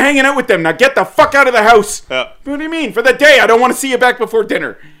don't want you hanging out with them. Now get the fuck out of the house. Yeah. What do you mean? For the day. I don't want to see you back before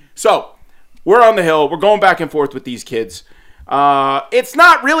dinner. So, we're on the hill. We're going back and forth with these kids. It's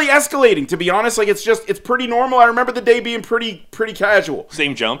not really escalating, to be honest. It's pretty normal. I remember the day being pretty casual.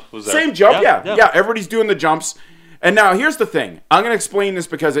 Same jump. Was that? Same jump, yeah. Everybody's doing the jumps. And now, here's the thing. I'm going to explain this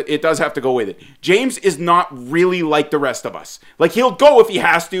because it does have to go with it. James is not really like the rest of us. He'll go if he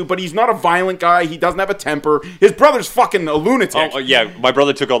has to, but he's not a violent guy. He doesn't have a temper. His brother's fucking a lunatic. Oh, yeah. My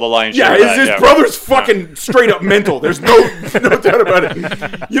brother took all the lion's Yeah, share of that. his brother's fucking straight up mental. There's no doubt about it.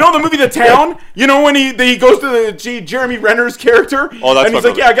 You know the movie The Town? You know when he goes to Jeremy Renner's character? Oh, that's and he's my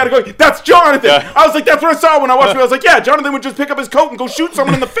like, yeah, I gotta go. That's Jonathan. Yeah. I was like, that's what I saw when I watched it. I was like, yeah, Jonathan would just pick up his coat and go shoot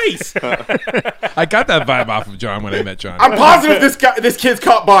someone in the face. I got that vibe off of John when I met John. I'm positive this kid's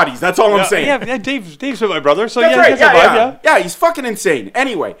caught bodies. That's all I'm saying. Yeah, Dave's with my brother, so That's yeah, right. he gets a vibe, Yeah. Yeah, he's fucking insane.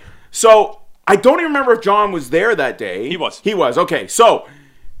 Anyway, so I don't even remember if John was there that day. He was. He was. Okay, so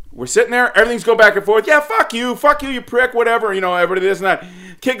we're sitting there. Everything's going back and forth. Yeah, fuck you, you prick, whatever. You know, everybody this and that.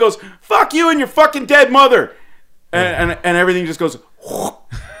 Kid goes, fuck you and your fucking dead mother. And everything just goes,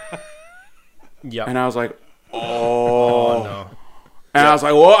 Yep. and I was like, Oh, no. and I was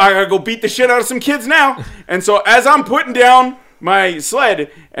like, well, I gotta go beat the shit out of some kids now. And so as I'm putting down my sled,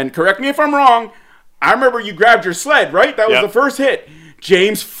 and correct me if I'm wrong, I remember you grabbed your sled, right? That was Yep. the first hit.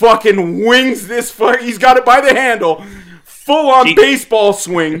 James fucking wings this he's got it by the handle. Full on baseball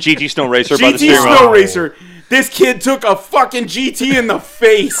swing. GT Snow Racer by the GT steering Snow wheel. Racer. This kid took a fucking GT in the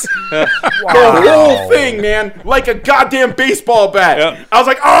face. The whole thing, man. Like a goddamn baseball bat. Yep. I was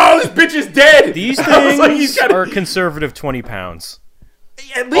like, oh, this bitch is dead. These I was like, he's things got are conservative 20 pounds.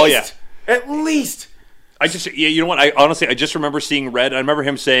 at least. Oh, yeah. At least. I just, you know what? I honestly, I just remember seeing Red. I remember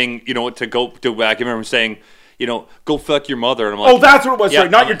him saying, you know, to go back. I remember him saying, you know, go fuck your mother. And I'm like, Oh, that's what it was. Sorry,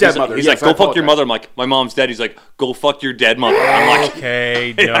 not your dead mother. He's Yes, like, go I fuck your apologize. mother. I'm like, my mom's dead. He's like, go fuck your dead mother. I'm like,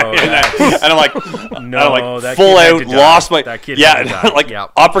 Okay, no, and I'm like, no, like that full kid had out to die. lost my That kid had to die. like Yeah.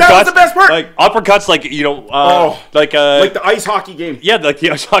 uppercuts. That was the best part. Like uppercuts, like you know, like like the ice hockey game. yeah, like the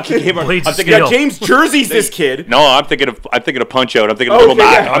ice hockey game. Blades I'm of thinking, steel. Yeah, James Jersey's this kid. no, I'm thinking of punch out. I'm thinking of Little Okay,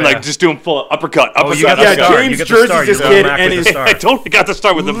 Mac. yeah. I'm Oh, like yeah. just doing full uppercut. Oh, you uppercut, got the Yeah, uppercut. star. James You got the Jersey's star. this You're kid, going back and with his the star. I totally got to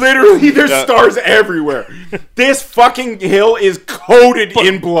start with the literally there's stars everywhere. This fucking hill is coated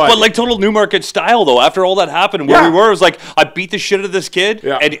in blood. But like total Newmarket style though. After all that happened, where Yeah. we were, it was like I beat the shit out of this kid,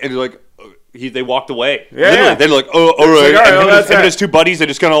 Yeah. and like they walked away. Yeah, Literally, yeah. they're like, oh, all right. like, all right, and well, him, that's and that. his two buddies, they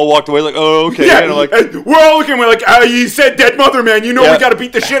just kind of all walked away, like, oh, okay. yeah, And I'm like, and we're all looking. We're like, you said dead mother, man. You know Yeah. we got to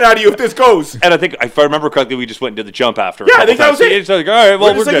beat the shit out of you if this goes. and I think if I remember correctly, we just went and did the jump after. Yeah, I think that was it. It's like, all right, well,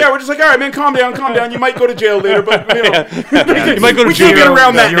 We're just like, good. yeah, we're just like, all right, man, calm down, calm down. You might go to jail later, but you know, You might go to we jail. can't get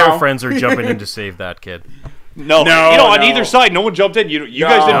around that Zero now. friends are jumping in to save that kid. No, you No, know, on no. either side, no one jumped in. You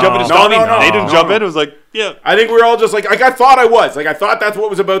guys didn't jump in to No, stop no, me. no, They didn't no, jump no. in. It was like, yeah. I think we were all just like I thought I was. Like I thought that's what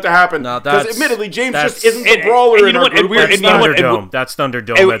was about to happen. No, Because that's- admittedly, James that's- just isn't the and- brawler and you in know our what, and group. we're- That's and you know not- what, Thunderdome. That's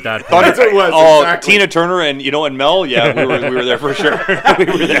Thunderdome at that point. That's what it was. Oh, exactly. Tina Turner and and Mel, yeah, we were there for sure. We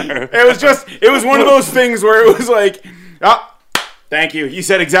were there. It was one of those things where it was like, thank you. You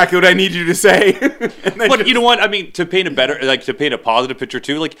said exactly what I need you to say. And then But just- you know what? I mean, to paint a positive picture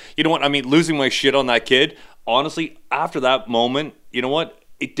too, like, you know what? I mean, losing my shit on that kid, honestly, after that moment, you know what?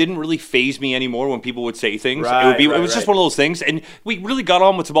 It didn't really faze me anymore when people would say things. Right, it right, was just right. one of those things, and we really got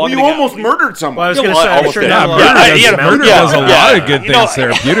on with toboggan. you almost murdered someone. Well, I was Yeah, going to well, say, I'm almost sure did. not a Yeah, lot of murder guys does, smell murder it. does a yeah. lot of good You know-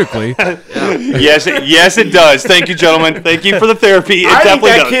 things therapeutically. Yes, it does. Thank you, gentlemen. Thank you for the therapy. It I think definitely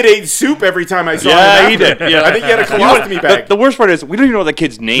that does. kid ate soup every time I saw Yeah, him. he did. Yeah. I think he had a colostomy bag. The worst part is we don't even know that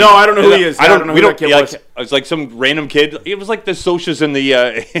kid's name. No, I don't know who he is. I I don't don't know we who don't. that kid yeah, was. It was like some random kid. It was like the socias in the.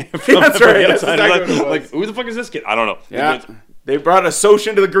 That's right, that's exactly what it was. Like, who the fuck is this kid? I don't know. Yeah. They brought a Soch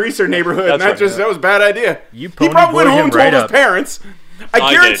into the greaser neighborhood, and That's right. that was a bad idea. You He probably went pony-boyed home him and told right his up. parents. I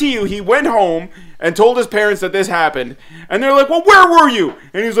I guarantee you, he went home and told his parents that this happened, and they're like, "Well, where were you?"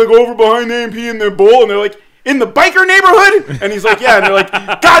 And he's like, "Over behind AMP in their bowl," and they're like, "In the biker neighborhood?" And he's like, "Yeah," and they're like,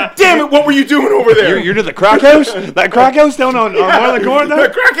 "God damn it, what were you doing over there?" You're to the crack house? That crack house down on Marlin Court? The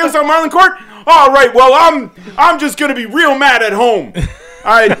crack house on Marlin Court? All right, well, I'm just gonna be real mad at home.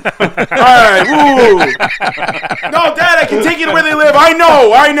 All right, ooh. No, Dad, I can take you to where they live. I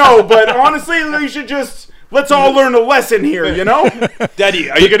know, but honestly, you should just let's all learn a lesson here, you know? Daddy,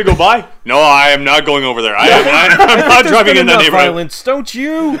 are you going to go by? No, I am not going over there. I'm not driving in that Enough neighborhood. violence, don't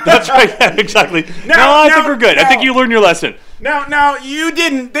you? That's right. Yeah, exactly. No, I think we're good. I think you learned your lesson. Now, you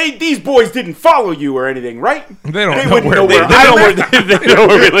didn't. These boys didn't follow you or anything, right? They don't They know wouldn't where know we where They I know where, live. they know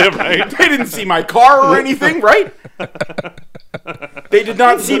where we live, right? They didn't see my car or anything, right? They did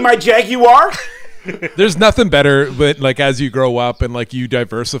not see my Jaguar. There's nothing better, but like as you grow up and like you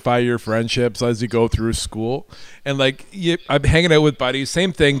diversify your friendships as you go through school, and like I'm hanging out with buddies,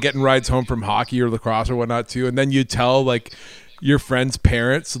 same thing, getting rides home from hockey or lacrosse or whatnot too, and then you tell like your friends'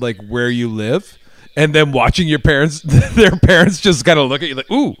 parents like where you live, and then watching your parents, their parents just kind of look at you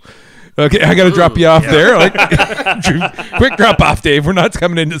like, ooh. Okay, I gotta drop you off there. Like, quick drop off, Dave. We're not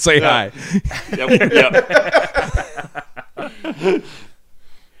coming in to say hi. Yep.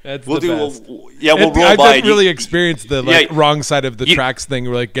 That's We'll the do. best. We'll roll I by. didn't really experience the like Yeah, wrong side of the you- tracks thing,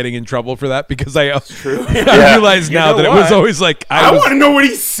 like getting in trouble for that because I realize You now know that it was what? always like I was, want to know what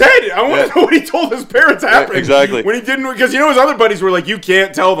he said. I want to know what he told his parents happened. exactly. When he didn't, because his other buddies were like, "You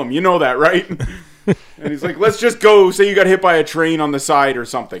can't tell them." You know that, right? And he's like, "Let's just go. Say you got hit by a train on the side or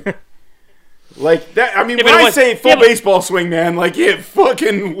something." Like that. I mean, Yeah, when but it I was- say full yeah, but- baseball swing, man, like it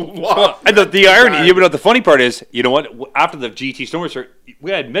fucking. And the irony, you know, the funny part is, you know what? After the GT Storm Racer,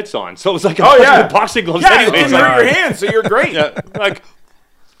 we had mitts on, so it was like a Oh bunch yeah, of boxing gloves Yeah, it anyway. didn't hurt your hands, so you're great. Yeah, like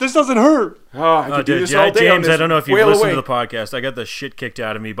this doesn't hurt. Oh, I could do Dude, this all day on James, this I don't know if you've whale listened away. to the podcast. I got the shit kicked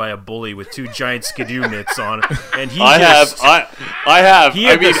out of me by a bully with two giant skidoo mitts on, and he I just, have. I have. He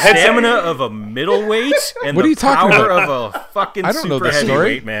had I mean, the heads- stamina of a middleweight and What are the you talking power about? of a fucking I don't know super the story.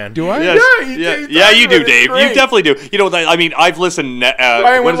 heavyweight, man. Do I? Yes. Yeah, Yeah, you yeah, you do, it's Dave. great. You definitely do. You know, I mean, I've listened.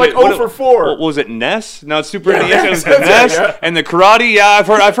 Ryan went what is like it? 0 for 4. What was it? Ness? No, it's Super Yeah, NES. It was the that's Ness right, yeah. and the karate. Yeah, I've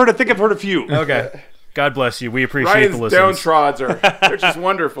heard. I think I've heard a few. Okay. God bless you. We appreciate Ryan's the listens. downtrods are—they're just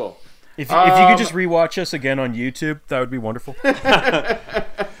wonderful. If you could just rewatch us again on YouTube, that would be wonderful.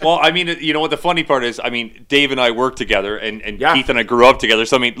 Well, I mean, you know what the funny part is? I mean, Dave and I work together, and Yeah. Keith and I grew up together.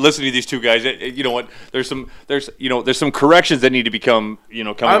 So I mean, listening to these two guys, you know what? There's some corrections that need to become, coming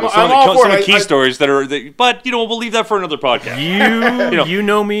I'm with some all of for the it. key stories that are. But we'll leave that for another podcast. You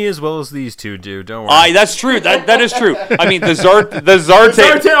know me as well as these two do. Don't worry. That's true. That is true. I mean, the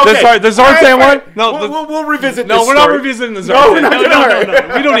Zartan one. No, we'll revisit. no, this we're not story. revisiting the Zartan. No, we're not gonna.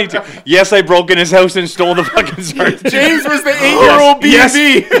 No. We don't need to. Yes, I broke in his house and stole the fucking Zartan. James was the 8-year-old Yes.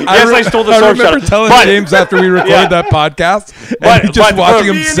 B&B. Yes, I stole the I sword remember shot. telling But- James after we recorded Yeah. that podcast, But- and just but- watching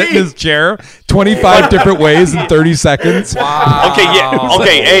him B&B. sit in his chair 25 different ways in 30 seconds. Okay, yeah.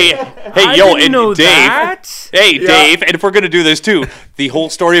 Okay, hey, I yo, didn't and know Dave. that. Hey, Dave, and if we're gonna do this too, the whole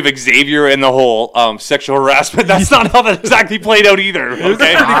story of Xavier and the whole sexual harassment—that's not how that exactly played out either.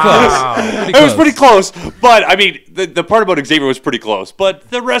 Okay, Pretty it was pretty close. But I mean, the part about Xavier was pretty close. But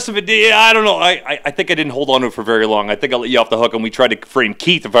the rest of it, I don't know. I think I didn't hold on to it for very long. I think I let you off the hook, and we tried to frame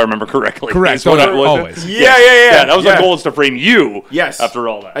Keith, if I remember correctly. Correct. That's what it was. Always. Yeah. That was our goal, is to frame you. Yes. After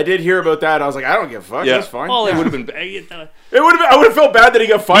all that. I did hear about that. I was like, I don't give a fuck. Yeah. That's fine. Well, it Yeah. would have been. I would have felt bad that he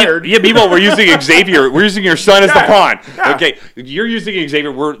got fired. Yeah, meanwhile, we're using Xavier. We're using your son as the Yeah, pawn. yeah. Okay, you're using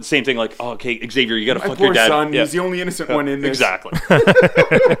Xavier. We're the same thing. Like, oh, okay, Xavier, you got to My fuck your poor dad. son. Yeah. He's the only innocent one in this. Exactly.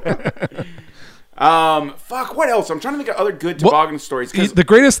 Fuck. What else? I'm trying to think of other good toboggan stories. 'Cause The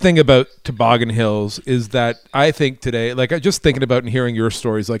greatest thing about Toboggan Hills is that I think today, like I just thinking about and hearing your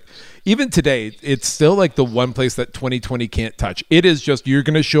stories, like even today, it's still like the one place that 2020 can't touch. It is just, you're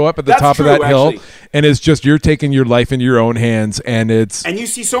going to show up at the That's top true, of that hill, actually. and it's just, you're taking your life into your own hands, and it's, and you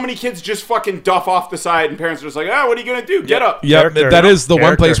see so many kids just fucking duff off the side, and parents are just like, what are you gonna do? Get up. yeah, Character. that is the one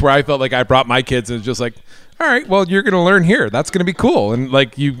Character. place where I felt like I brought my kids, and it's just like, all right, well, you're going to learn here. That's going to be cool. And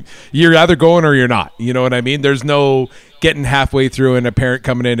like you're either going or you're not. You know what I mean? There's no getting halfway through and a parent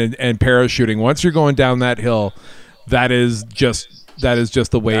coming in and parachuting. Once you're going down that hill, that is just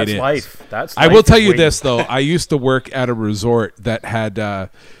the way That's it is. life. That's. I life. will tell you Wait. this though. I used to work at a resort that had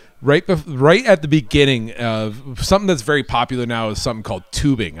right at the beginning of something that's very popular now is something called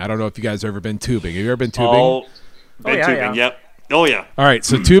tubing. I don't know if you guys have ever been tubing. Have you ever been tubing? Oh, been yeah, tubing. yeah. Yep. Oh yeah. All right,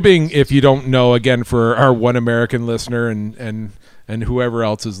 so tubing, if you don't know, again for our one American listener and whoever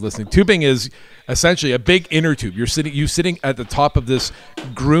else is listening, tubing is essentially a big inner tube. You're sitting at the top of this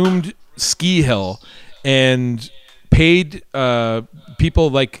groomed ski hill, and paid people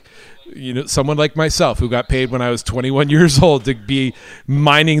like someone like myself who got paid when I was 21 years old to be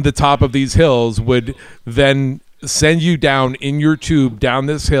mining the top of these hills would then send you down in your tube down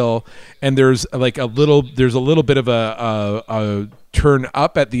this hill, and there's a little bit of a turn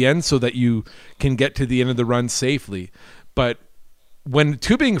up at the end so that you can get to the end of the run safely. But when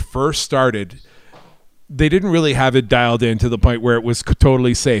tubing first started, they didn't really have it dialed in to the point where it was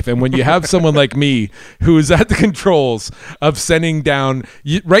totally safe. And when you have someone like me who is at the controls of sending down,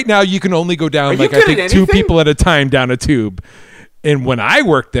 right now you can only go down you I good think at 2 anything? people at a time down a tube. And when I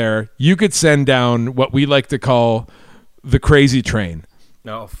worked there, you could send down what we like to call the crazy train.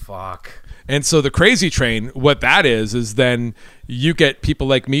 Oh fuck. And so the crazy train, what that is then you get people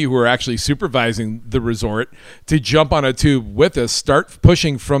like me who are actually supervising the resort to jump on a tube with us, start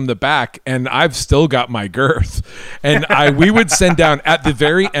pushing from the back, and I've still got my girth. And we would send down at the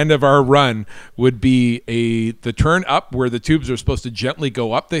very end of our run would be the turn up where the tubes are supposed to gently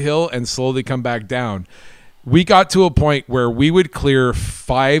go up the hill and slowly come back down. We got to a point where we would clear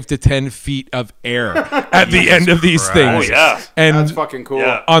 5 to 10 feet of air at the end of these things. Oh, yeah. And That's fucking cool.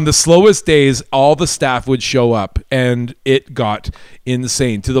 Yeah. on the slowest days, all the staff would show up, and it got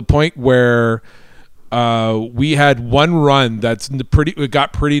insane to the point where we had one run it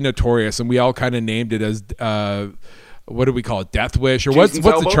got pretty notorious, and we all kind of named it as what do we call it? Death Wish, or what's Jason's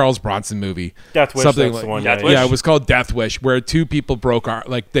the Elbow? Charles Bronson movie? Death Wish, Something that's like the one. Death Yeah, Wish? Yeah, it was called Death Wish, where 2 people broke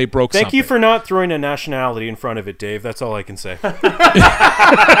they broke Thank something. you for not throwing a nationality in front of it, Dave. That's all I can say.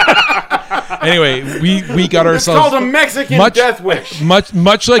 Anyway, we got It's ourselves called a Mexican death wish.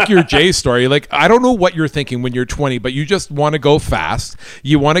 much like your Jay story. Like, I don't know what you're thinking when you're 20, but you just want to go fast.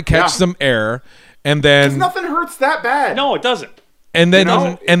 You want to catch Yeah. some air, and then Nothing hurts that bad. No, it doesn't.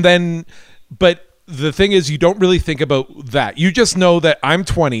 but the thing is, you don't really think about that. You just know that I'm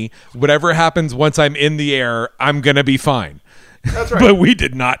 20. Whatever happens once I'm in the air, I'm gonna be fine. That's right. But we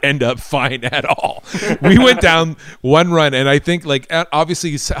did not end up fine at all. We went down one run, and I think,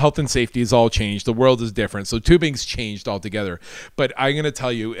 obviously health and safety has all changed. The world is different, so tubing's changed altogether. But I'm going to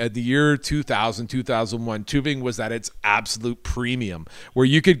tell you, at the year 2000, 2001, tubing was at its absolute premium, where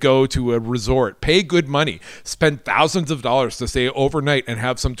you could go to a resort, pay good money, spend thousands of dollars to stay overnight, and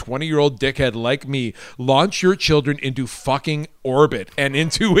have some 20-year-old dickhead like me launch your children into fucking orbit and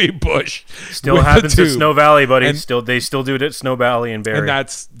into a bush. Still with a happens at tube. Snow Valley, buddy. And- They still do it at Snow Snow Valley and Barrie. And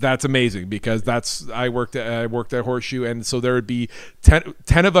that's amazing because I worked at Horseshoe, and so there would be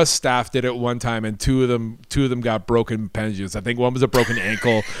 10 of us staff did it one time, and two of them got broken appendages. I think one was a broken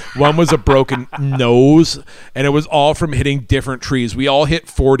ankle, one was a broken nose, and it was all from hitting different trees. We all hit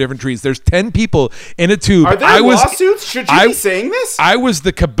 4 different trees. There's 10 people in a tube. Are there lawsuits? Should you be saying this? I was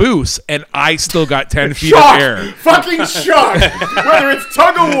the caboose, and I still got 10 feet Shocked! of air. Fucking shocked! Whether it's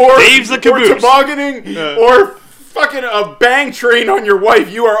tug of war, Dave's the caboose. or tobogganing, or fucking a bang train on your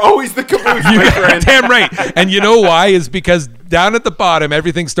wife, you are always the caboose, my friend. Damn right. And you know why? Is because down at the bottom,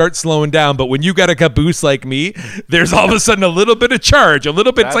 everything starts slowing down. But when you got a caboose like me, there's all of a sudden a little bit of charge, a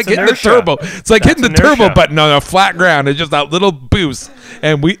little bit. It's like hitting the turbo. It's like hitting the turbo button on a flat ground. It's just that little boost,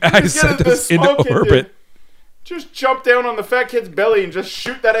 and I sent us into orbit. Just jump down on the fat kid's belly and just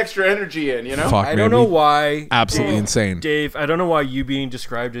shoot that extra energy in, you know? Fuck, I don't know why. Absolutely insane. Dave, I don't know why you being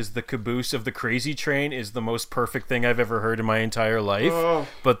described as the caboose of the crazy train is the most perfect thing I've ever heard in my entire life.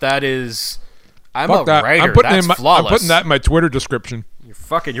 But that is... I'm Fuck a that. writer. I'm Flawless. putting that in my Twitter description. It's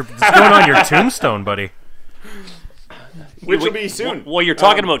going on your tombstone, buddy. Which will be soon. Well, you're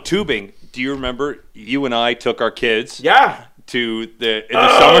talking about tubing. Do you remember you and I took our kids? Yeah. In the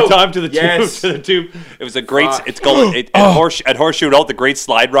summertime to the tube. It was a great. It's called at Horseshoe Out, the great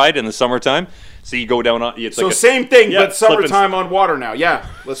slide ride in the summertime. So you go down on. It's So like same thing, but slip and- summertime on water now. Yeah,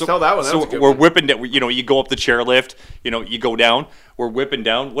 let's tell that one. That was a good we're one. whipping down. You go up the chairlift. You go down. We're whipping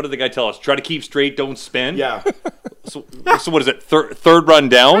down. What did the guy tell us? Try to keep straight. Don't spin. Yeah. So what is it? Third run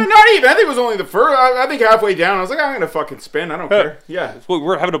down. Not even. I think it was only the first. I think halfway down, I was like, I'm gonna fucking spin. I don't care. Yeah. Well,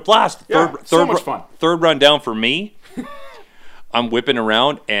 we're having a blast. Yeah, so much fun. Third run down for me. I'm whipping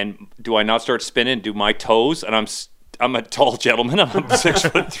around, and do I not start spinning? Do my toes, and I'm a tall gentleman. I'm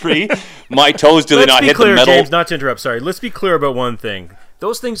 6'3". My toes, do they not hit the metal? James, not to interrupt. Sorry. Let's be clear about one thing.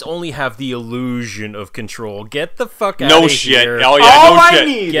 Those things only have the illusion of control. Get the fuck out of here. No shit. Oh yeah, All no I shit.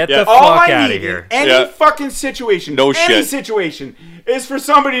 need, Get the all fuck I outta need here. in any fucking situation, No any shit. situation, is for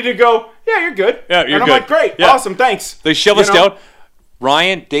somebody to go, yeah, you're good. Yeah, you're and I'm good. like, great, Yeah. awesome, thanks. They shove You us know? down.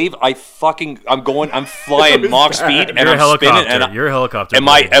 Ryan, Dave, I'm flying Mach speed, and You're a I'm spinning, helicopter. You're a helicopter.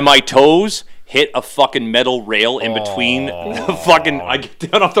 and my toes hit a fucking metal rail in between. Fucking, I get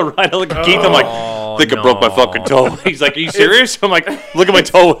down off the ride. I look at Keith. I'm like, I think I broke my fucking toe. He's like, are you serious? I'm like, look at my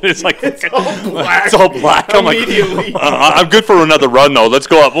toe. It's like, it's all black. It's all black. I'm like, Immediately. I'm good for another run though. Let's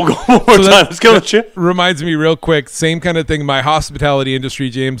go up. We'll go one more time. Let's kill the shit. Reminds me real quick, same kind of thing. My hospitality industry,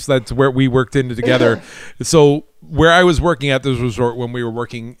 James, that's where we worked into together. So where I was working at this resort when we were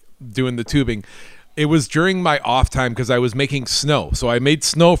doing the tubing, it was during my off time because I was making snow. So I made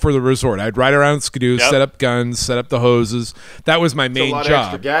snow for the resort. I'd ride around Skidoo, set up guns, set up the hoses. That was my main a lot job. of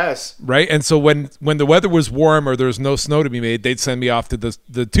extra gas. Right? And so when the weather was warm or there was no snow to be made, they'd send me off to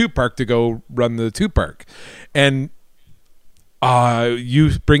the tube park to go run the tube park. And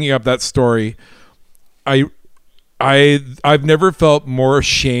you bringing up that story, I've never felt more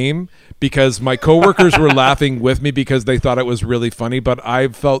shame because my coworkers were laughing with me because they thought it was really funny, but I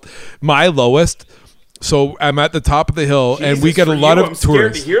felt my lowest. So I'm at the top of the hill, and we Jesus, get a for lot you, of I'm scared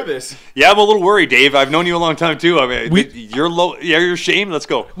tourists. to hear this. Yeah, I'm a little worried, Dave. I've known you a long time too. I mean, you're low. Yeah, you're ashamed. Let's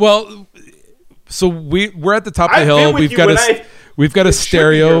go. Well, so we're at the top of the I've hill. been with you We've got a It should be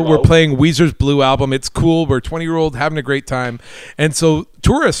stereo. your We're low. playing Weezer's Blue Album. It's cool. We're 20-year-old having a great time, and so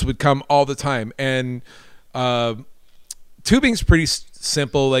tourists would come all the time. And tubing's pretty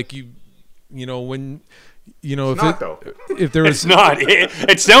simple. Like when. If there was It's not.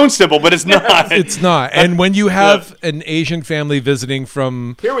 It sounds simple, but it's not. it's not. And when you have an Asian family visiting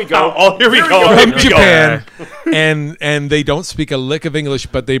from Here we go. Here we go. from Here we go. Japan and they don't speak a lick of English,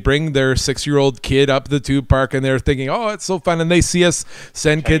 but they bring their 6-year-old kid up the tube park and they're thinking, oh, it's so fun, and they see us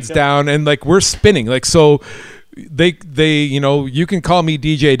send kids down and like we're spinning like so. They you can call me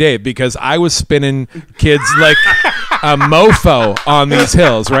DJ Dave because I was spinning kids like a mofo on these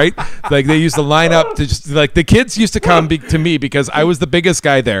hills, right? Like they used to line up to just like the kids used to come to me because I was the biggest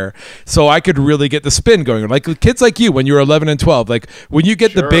guy there, so I could really get the spin going. Like kids like you when you were 11 and 12, like when you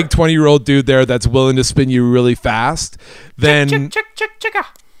get the big 20-year-old dude there that's willing to spin you really fast, then.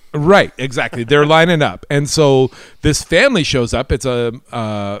 Right, exactly. They're lining up, and so this family shows up. It's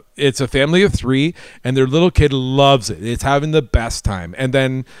a family of 3, and their little kid loves it. It's having the best time, and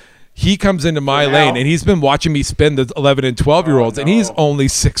then he comes into my lane, and he's been watching me spin the 11 and 12-year-olds, and he's only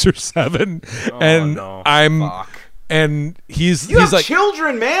 6 or 7, and and he's like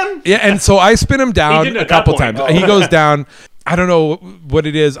children, man. yeah, and so I spin him down didn't a at couple that point. times. He goes down. I don't know what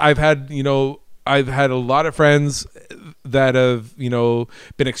it is. I've had a lot of friends that have,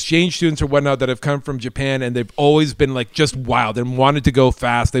 been exchange students or whatnot that have come from Japan, and they've always been like just wild and wanted to go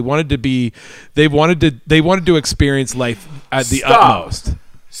fast. They wanted to experience life at the utmost.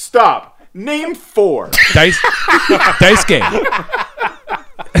 Stop. Name 4. Daisuke,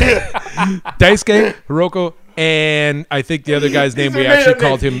 Hiroko, and I think the other guy's name we actually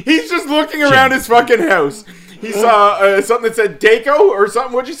called him. He's just looking around his fucking house. He saw something that said Daiko or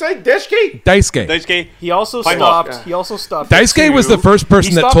something. What'd you say? Daisuke? Daisuke. He also stopped. He also stopped. Daisuke was the first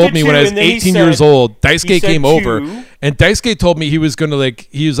person that told me when I was 18 years old. Daisuke came over, and Daisuke told me he was going to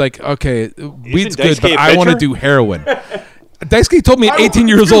he was like, okay, weed's good, but I want to do heroin. Daisuke told me at 18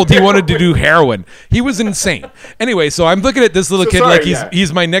 years old he wanted to do heroin. He was insane. Anyway, so I'm looking at this little kid like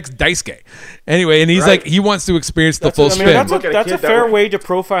he's my next Daisuke. Anyway, and he's like, he wants to experience the full spin. That's a fair way to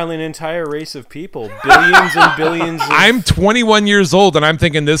profile an entire race of people. Billions and billions. I'm 21 years old, and I'm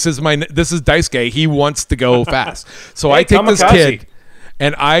thinking this is Daisuke. He wants to go fast. So I take this kid,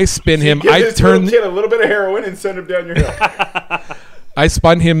 and I spin him. I turn kid a little bit of heroin and send him down your hill. I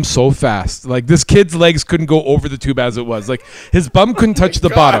spun him so fast. Like, this kid's legs couldn't go over the tube as it was. Like, his bum couldn't touch the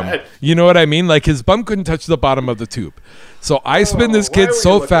bottom. You know what I mean? Like, his bum couldn't touch the bottom of the tube. So I spin this kid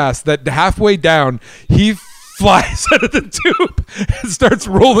so fast that halfway down, he flies out of the tube and starts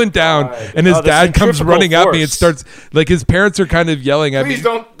rolling down. And his dad comes running at me and starts, like, his parents are kind of yelling at me. Please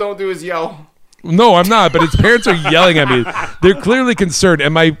don't do his yell. No, I'm not, but his parents are yelling at me. They're clearly concerned.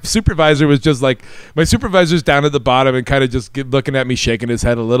 And my supervisor was just like, my supervisor's down at the bottom and kind of just looking at me, shaking his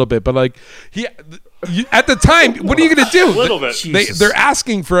head a little bit. But like, at the time, what are you going to do? A little bit. They're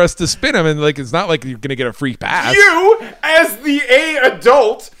asking for us to spin him. And like, it's not like you're going to get a free pass. You, as the A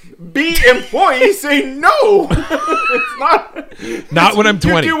adult, B employee, say no. It's not when I'm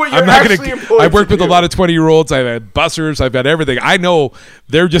 20. You do what I'm you're not actually going to. employed I've worked to with a do. lot of 20-year-olds. I've had bussers. I've had everything. I know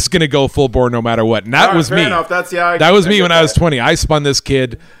they're just going to go full bore no matter what. And that was fair me. enough. That's that was me when I was 20. I spun this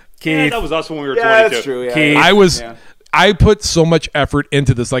kid. Yeah, that was us when we were 22. That's true. Yeah. I was. Yeah. I put so much effort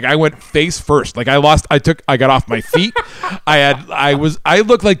into this. Like, I went face first. Like, I got off my feet. I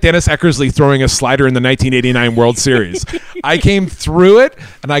looked like Dennis Eckersley throwing a slider in the 1989 World Series. I came through it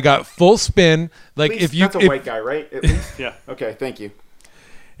and I got full spin. Like, that's a white guy, right? At least? Yeah. Okay. Thank you.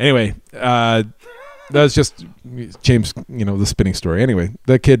 Anyway, that was just James, the spinning story. Anyway,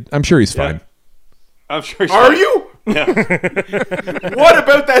 the kid, I'm sure he's fine. I'm sure he's fine. Are you? Yeah. What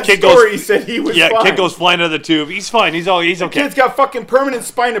about that story? He said he was fine. Yeah, kid goes flying out of the tube. He's fine. He's okay. Kid's got fucking permanent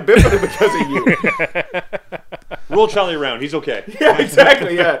spina bifida because of you. Roll Charlie around. He's okay. Yeah,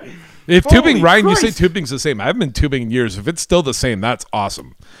 exactly. Yeah. If tubing, Ryan, you say tubing's the same. I haven't been tubing in years. If it's still the same, that's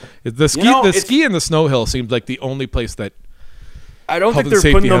awesome. The ski and the snow hill seems like the only place that I don't think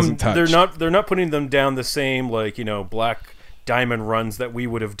they're putting them. They're not putting them down the same black diamond runs that we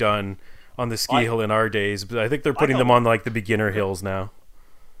would have done on the ski hill in our days, but I think they're putting them on like the beginner hills now.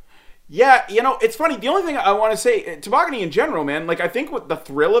 Yeah, it's funny. The only thing I want to say, tobogganing in general, man, like I think what the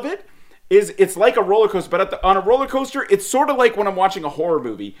thrill of it is, it's like a roller coaster, but on a roller coaster, it's sort of like when I'm watching a horror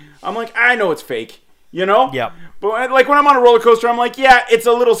movie. I'm like, I know it's fake, Yeah. But like when I'm on a roller coaster, I'm like, yeah, it's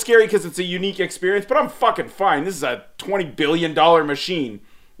a little scary because it's a unique experience, but I'm fucking fine. This is a $20 billion machine.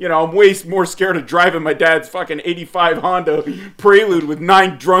 I'm way more scared of driving my dad's fucking 85 Honda Prelude with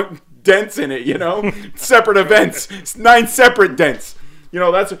 9 drunk dents in it, separate events, 9 separate dents.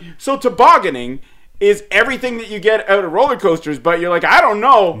 So tobogganing is everything that you get out of roller coasters, but you're like, I don't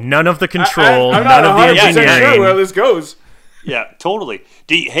know. None of the control, I'm none not of the 100% engineering. sure where this goes. Yeah, totally.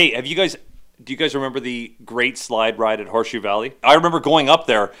 Do you guys remember the great slide ride at Horseshoe Valley? I remember going up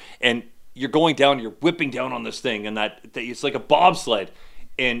there, and you're going down, you're whipping down on this thing, and that it's like a bobsled,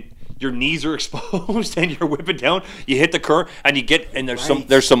 and your knees are exposed, and you're whipping down. You hit the curb, and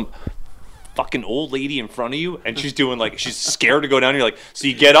there's some fucking old lady in front of you, and she's doing she's scared to go down. You're like, so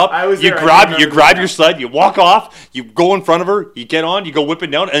you get up, you grab your sled, you walk off, you go in front of her, you get on, you go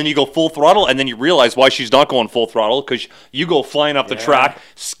whipping down, and then you go full throttle, and then you realize why she's not going full throttle, because you go flying up the track,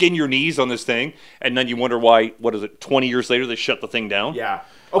 skin your knees on this thing, and then you wonder why. 20 years later they shut the thing down? Yeah.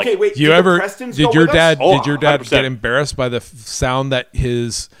 Okay, wait. Did your dad get embarrassed by the sound that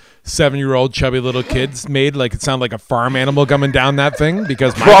his 7-year-old chubby little kids made? Like, it sounded like a farm animal coming down that thing?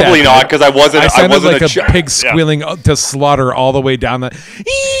 Because my probably not, because I wasn't like a pig squealing to slaughter all the way down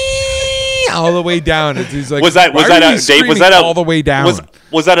all the way down. He's like, was that Dave? Was that all the way down?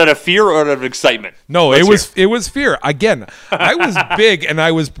 Was that out of fear or out of excitement? No, Let's it was fear. Again, I was big and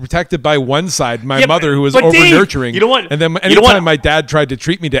I was protected by one side, my Yeah, mother who was but over Dave, nurturing. you know what? And then You know anytime what? my dad tried to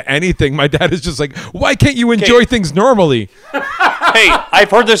treat me to anything, my dad is just like, "Why can't you enjoy things normally?" Hey, I've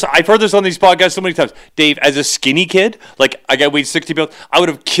heard this on these podcasts so many times. Dave, as a skinny kid, like I got weighed 60 pounds, I would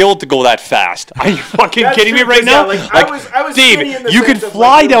have killed to go that fast. Are you fucking That's kidding me true, right 'cause, now? yeah, like, I was skinny in Dave, the you could sense of,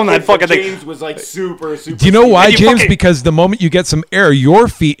 fly like, down little that kid, but fucking thing. James was like super. Do you know why, And you James? fucking- Because the moment you get some air, your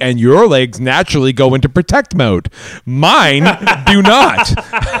feet and your legs naturally go into protect mode. Mine do not.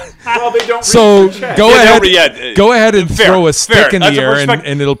 Well, they don't. So reach the chest. go Yeah, ahead, no, yeah, go ahead and fair, throw a stick fair. in the That's a air, respect-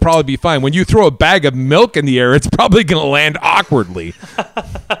 and it'll probably be fine. When you throw a bag of milk in the air, it's probably going to land awkwardly.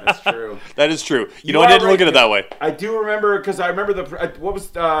 That's true. That is true. You know, I didn't look at it that way. I do remember because I remember what was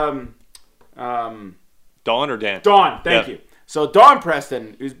Don or Dan? Don. Thank Yeah. you. So Don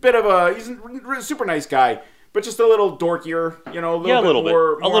Preston, he's a bit of he's a super nice guy, but just a little dorkier, you know, Yeah, a little bit.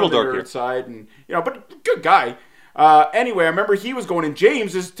 more A little on the dorkier. nerd side, and but good guy. Anyway, I remember he was going, and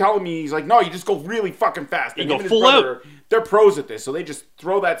James is telling me, he's like, no, you just go really fucking fast. You And go him and his full brother, they're pros at this, so they just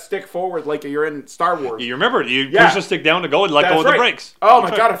throw that stick forward like you're in Star Wars. You remember, you Yeah. push the stick down to go and let go of the brakes. Oh my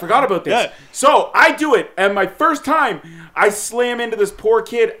god, I forgot about this. Yeah. So I do it, and my first time, I slam into this poor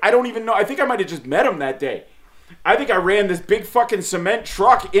kid. I don't even know. I think I might have just met him that day. I think I ran this big fucking cement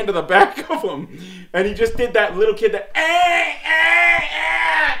truck into the back of him, and he just did that little kid that,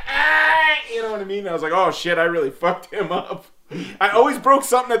 you know what I mean? I was like, oh shit, I really fucked him up. I always broke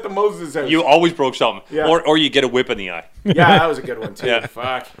something at the Moses house. You always broke something. Yeah. Or you get a whip in the eye. Yeah, that was a good one too. Yeah.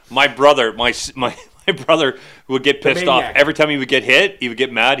 Fuck. My brother, my brother would get pissed off maniac. every time he would get hit. He would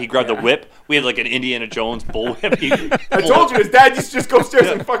get mad. He'd grab the Yeah. whip. We had like an Indiana Jones bull whip. I told you, his dad used to just go upstairs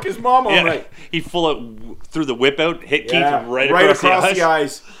and fuck his mom all Yeah, night. he threw the whip out, hit Yeah, Keith right across the eyes.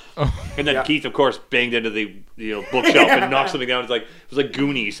 eyes. And then Yeah. Keith, of course, banged into the bookshelf and knocked something down. It was like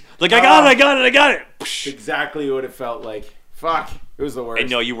Goonies. Like I got it. Psh. Exactly what it felt like. Fuck, it was the worst.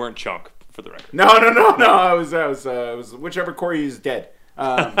 And no, you weren't Chunk, for the record. No. I was whichever Corey is dead.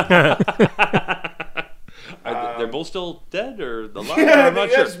 They're both still dead or alive? Yeah, I'm not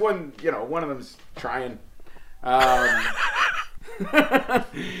sure. there's one. One of them's trying.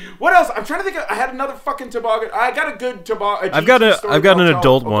 What else? I'm trying to think. I had another fucking toboggan. I got a good toboggan. I've got an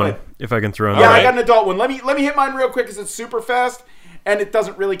adult one if I can throw in Yeah, there. I got an adult one. Let me hit mine real quick because it's super fast and it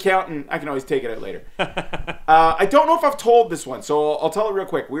doesn't really count, and I can always take it out later. I don't know if I've told this one, so I'll tell it real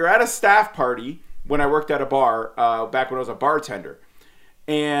quick. We were at a staff party when I worked at a bar back when I was a bartender,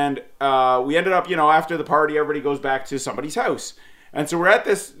 and we ended up, after the party, everybody goes back to somebody's house, and so we're at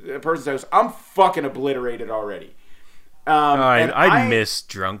this person's house. I'm fucking obliterated already. And I miss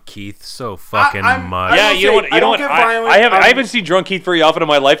drunk Keith so fucking I'm- much. I Yeah, will you know say, what? I don't get violent. I haven't seen Drunk Keith very often in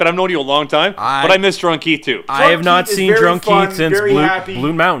my life, and I've known you a long time. I- but I miss Drunk Keith too. I have not Keith is seen very Drunk fun, Keith since very happy.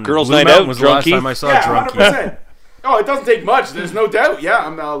 Blue Mountain. Girls' Blue Night Mountain Out, was the Drunk last time Keith. I saw Yeah, Drunk 100%. Keith. Oh, it doesn't take much. There's no doubt. Yeah,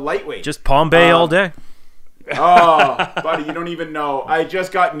 I'm a lightweight. Just Palm Bay all day. Oh, buddy, you don't even know. I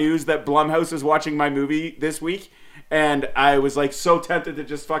just got news that Blumhouse is watching my movie this week, and I was like so tempted to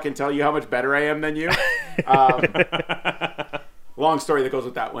just fucking tell you how much better I am than you. Long story that goes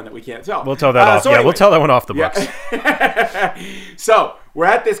with that one that we can't tell. We'll tell that off. so Yeah, anyway. we'll tell that one off the books. So we're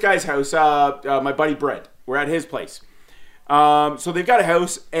at this guy's house. My buddy Brent. We're at his place. So they've got a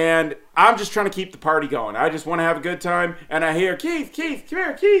house, and I'm just trying to keep the party going. I just want to have a good time, and I hear Keith, come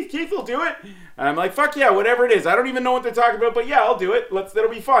here, Keith will do it. And I'm like, fuck yeah, whatever it is. I don't even know what they're talking about, but yeah, I'll do it. It'll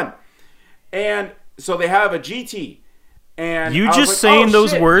be fun. And so they have a GT. And You I was just like, saying oh,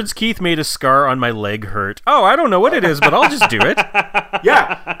 those shit. words, Keith, made a scar on my leg hurt. Oh, I don't know what it is, but I'll just do it.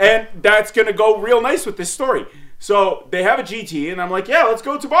 Yeah, and that's gonna go real nice with this story. So they have a GT, and I'm like, yeah, let's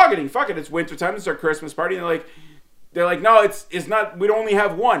go tobogganing. Fuck it, it's wintertime. It's our Christmas party. And they're like, no, it's not. We only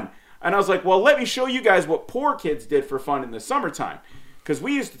have one. And I was like, well, let me show you guys what poor kids did for fun in the summertime, because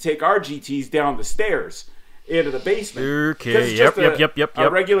we used to take our GTs down the stairs into the basement. Okay, 'Cause it's just yep. a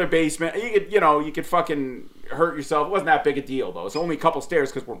regular basement. You could fucking hurt yourself. It wasn't that big a deal though. It's only a couple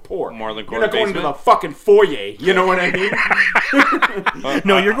stairs because we're poor. Marlin You're not Court going into the basement? fucking foyer. You know what I mean?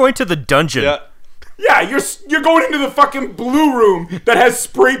 No, you're going to the dungeon. Yeah. Yeah, you're going into the fucking blue room that has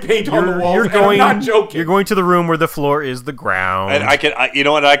spray paint on the walls. I'm not joking. You're going to the room where the floor is the ground. And I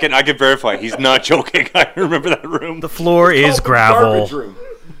can verify. He's not joking. I remember that room. the floor is Called the gravel. garbage room.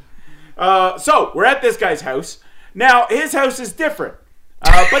 So we're at this guy's house. Now his house is different,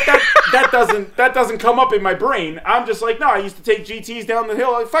 but that doesn't come up in my brain. I'm just like, no, I used to take GTs down the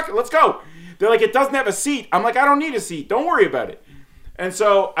hill. Like, fuck it, let's go. They're like, it doesn't have a seat. I'm like, I don't need a seat. Don't worry about it. And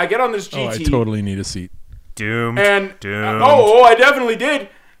so I get on this Oh, I GT. totally need a seat. Doomed. And Doomed. I definitely did.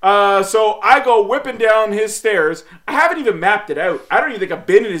 So I go whipping down his stairs. I haven't even mapped it out. I don't even think I've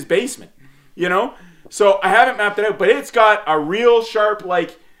been in his basement, you know? So I haven't mapped it out, but it's got a real sharp,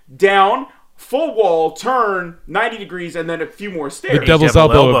 like, down, full wall, turn, 90 degrees, and then a few more stairs. The devil's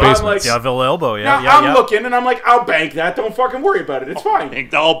elbow of basement. like- Devil elbow, yeah. Now, yeah, I'm yeah. looking, and I'm like, I'll bank that. Don't fucking worry about it. It's fine.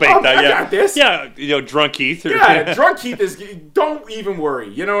 I'll bake that. I Yeah, got this. Yeah, you know, drunk Keith. Yeah, drunk Keith is. Don't even worry.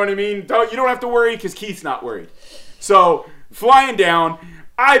 You know what I mean? You don't have to worry because Keith's not worried. So flying down,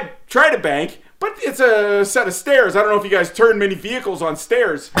 I try to bank, but it's a set of stairs. I don't know if you guys turn many vehicles on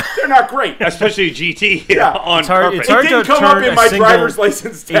stairs. They're not great. Especially GT Yeah. on It's hard- purpose. it's hard It didn't to come up turn in a my single- driver's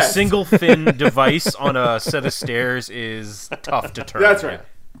license A test. single thin device on a set of stairs is tough to turn. That's right.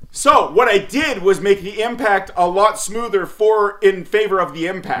 So what I did was make the impact a lot smoother in favor of the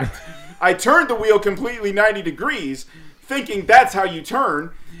impact. I turned the wheel completely 90 degrees, thinking that's how you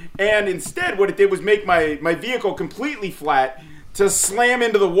turn, and instead what it did was make my vehicle completely flat to slam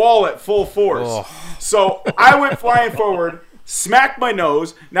into the wall at full force. Oh. So I went flying forward, smacked my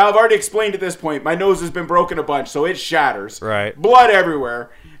nose. Now I've already explained at this point, my nose has been broken a bunch, so it shatters. Right. Blood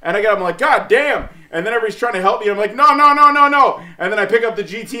everywhere. And I'm like, God damn. And then everybody's trying to help me. I'm like, no. And then I pick up the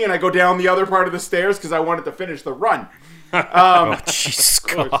GT and I go down the other part of the stairs because I wanted to finish the run. Jesus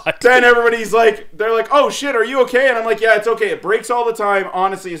God. Then everybody's like, they're like, oh shit, are you okay? And I'm like, yeah, it's okay. It breaks all the time.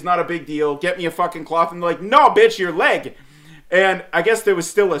 Honestly, it's not a big deal. Get me a fucking cloth. And they're like, no, bitch, your leg. And I guess there was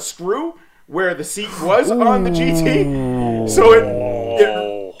still a screw where the seat was on the GT. So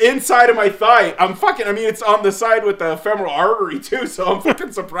it inside of my thigh, it's on the side with the femoral artery too. So I'm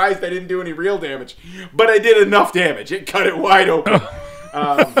fucking surprised I didn't do any real damage. But I did enough damage. It cut it wide open.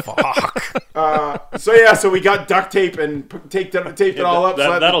 So we got duct tape and taped it all up.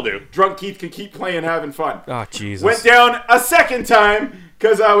 So that'll do. Drunk Keith could keep playing, having fun. Oh, Jesus. Went down a second time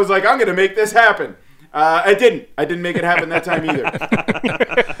because I was like, I'm going to make this happen. I didn't. I didn't make it happen that time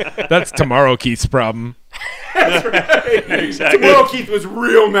either. That's tomorrow Keith's problem. Exactly. Tomorrow Keith was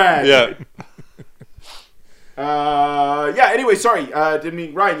real mad. Yeah. Anyway, sorry. Didn't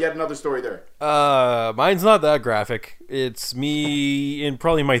mean Ryan. You had another story there. Mine's not that graphic. It's me in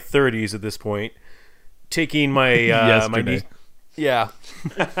probably my 30s at this point, taking my Yesterday. yeah.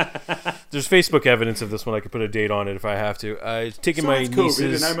 There's Facebook evidence of this one. I could put a date on it if I have to. Taking my It's COVID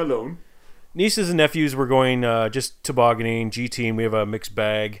nieces. and I'm alone. Nieces and nephews were going just tobogganing, GT, and we have a mixed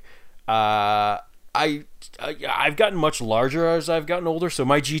bag. I've gotten much larger as I've gotten older, so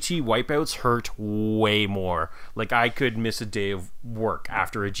my GT wipeouts hurt way more. Like, I could miss a day of work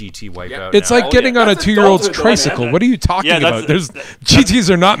after a GT wipeout. It's now. like getting on a That's 2-year-old's adulthood, though, tricycle. man. What are you talking Yeah, about? that's- GTs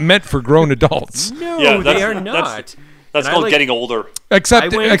are not meant for grown adults. No, Yeah, they that's- are that's- not. That's And I called like- getting older.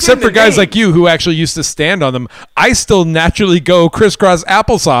 Except I went except in for the guys name. like you who actually used to stand on them. I still naturally go crisscross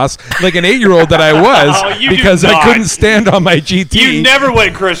applesauce like an 8-year-old that I was Oh, you do because I not. couldn't stand on my GT. You never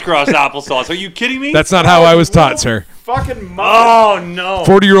went crisscross applesauce. Are you kidding me? That's not how I was taught, sir. Fucking muppet. Oh no.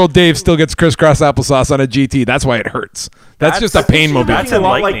 40-year-old Dave still gets crisscross applesauce on a GT. That's why it hurts. That's just a pain mobile. That's Looking a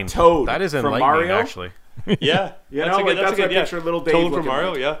lot enlightening. like Toad That is from enlightening, Mario. actually. Yeah. You know, like, that's what I picture little Dave Toad from looking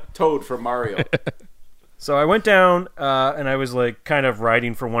Mario. like. Yeah. Toad from Mario. So I went down, and I was like kind of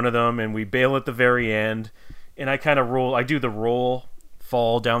riding for one of them, and we bail at the very end, and I kind of roll. I do the roll,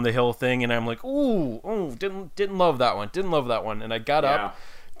 fall down the hill thing, and I'm like, ooh, didn't love that one, and I got Yeah. up,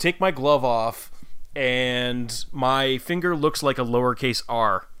 take my glove off, and my finger looks like a lowercase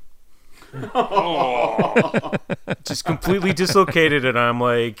R. Just completely dislocated, and I'm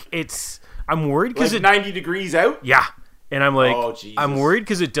like, I'm worried because Like 90 degrees out? yeah. And I'm like, Oh, Jesus. I'm worried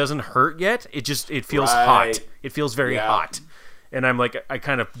because it doesn't hurt yet. It feels Right. hot. It feels very Yeah. hot. And I'm like, I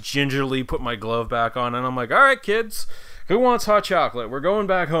kind of gingerly put my glove back on, and I'm like, all right, kids, who wants hot chocolate? We're going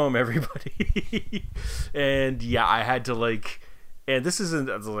back home, everybody. And yeah, I had to and this isn't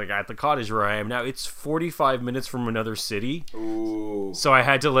like at the cottage where I am now. It's 45 minutes from another city. Ooh. So I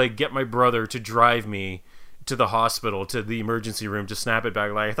had to get my brother to drive me to the hospital, to the emergency room, to snap it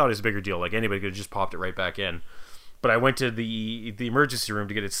back. Like, I thought it was a bigger deal. Like, anybody could have just popped it right back in. But I went to the emergency room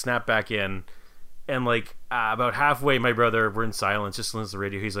to get it snapped back in, and about halfway, my brother, we're in silence, just listens to the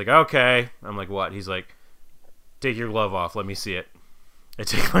radio. He's like, "Okay." I'm like, "What?" He's like, "Take your glove off. Let me see it." I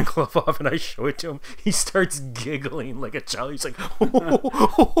take my glove off and I show it to him. He starts giggling like a child. He's like,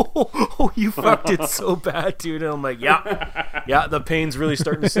 "Oh, you fucked it so bad, dude." And I'm like, "Yeah, the pain's really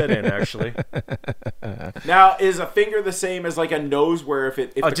starting to set in, actually." Now, is a finger the same as like a nose where if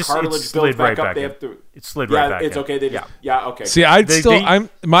the Just- cartilage it builds slid back right up, back they in. have to... It slid Yeah, right back it's in. okay. They just... Yeah, okay. See,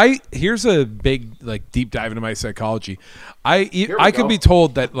 here's a big deep dive into my psychology. I we could go. be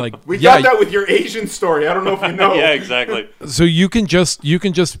told that we got that with your Asian story. I don't know if you know. Yeah, exactly. so you can just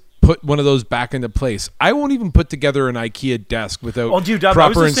put put one of those back into place. I won't even put together an IKEA desk without Oh, dude, I was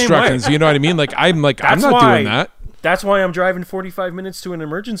proper the same way. instructions. You know what I mean? I'm That's not why- doing that. That's why I'm driving 45 minutes to an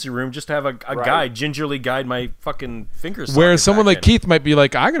emergency room just to have a guy gingerly guide my fucking fingers. Whereas someone like Keith might be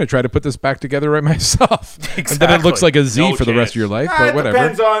like, I'm going to try to put this back together right myself. And then it looks Exactly. like a Z No for the rest of chance. your life, Nah, but it whatever.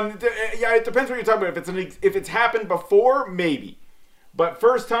 depends on. Yeah, it depends what you're talking about. If it's happened before, maybe. But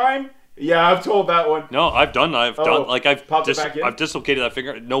first time, yeah, I've told that one. No, I've done. I've popped it back in? I've dislocated that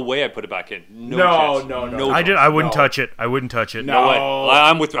finger. No way I put it back in. No, No, chance. no. I wouldn't No. touch it. I wouldn't touch it. No. No way.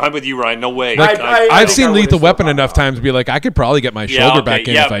 I'm with you, Ryan. No way. Like, I I've think seen I would've Lethal still Weapon popped enough off. times to be like, I could probably get my Yeah, shoulder okay, back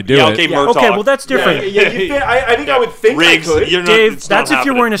in yeah, if I do yeah, it. okay, Yeah. Murtaugh. Okay, well that's Yeah, different. I think I would think Riggs, I could. you're not, Dave, it's not that's if you're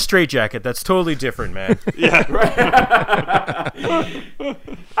happening. wearing a straitjacket. That's totally different, man.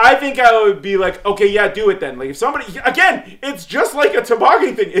 I think I would be like, okay, yeah, do it then. Like if somebody, again, it's just like a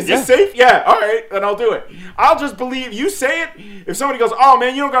toboggan thing. Is this safe? Yeah, all right, then I'll do it. I'll just believe you say it. If somebody goes, oh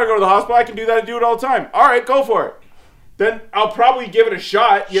man, you don't gotta go to the hospital. I can do that. I do it all the time. All right, go for it. Then I'll probably give it a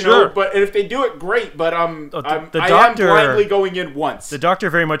shot, you know. Sure. But if they do it, great. But the I am doctor- blindly going in once. The doctor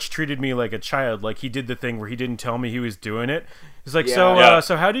very much treated me like a child. Like he did the thing where he didn't tell me he was doing it. He's like, Yeah. Yeah.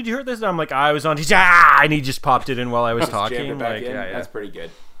 so how did you hurt this? And I'm like, I was on. He's and he just popped it in while I was Just jammed talking. it back Like, in. yeah. That's pretty good.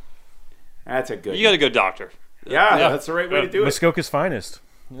 That's a good. You got a good doctor. yeah, yeah. that's the right way to do it. Muskoka's finest.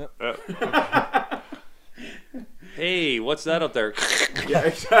 Hey, what's that up there? Yeah,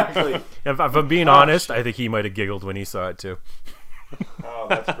 exactly. If I'm being honest, I think he might have giggled when he saw it too. Oh,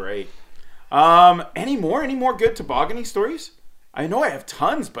 that's great. Any more good toboggany stories? I know I have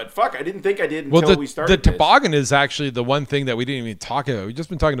tons, but fuck, I didn't think I did until Well, we the started. toboggan is actually the one thing that we didn't even talk about. We've just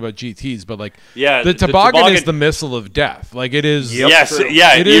been talking about GTs, but like, Yeah, the the toboggan is toboggan- the missile of death. Like it is. Yes, true.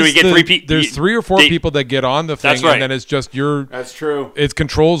 yeah. It You is get the- 3 people. There's 3 or 4 people that get on the thing, That's right. and then it's just your. That's true. It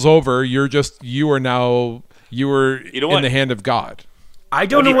controls over. You are now know in what? the hand of God. I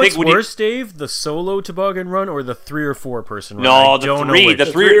don't What do know you what's think when you- worse, Dave, the solo toboggan run or the 3 or 4 person run. No, I the don't know 3, which. the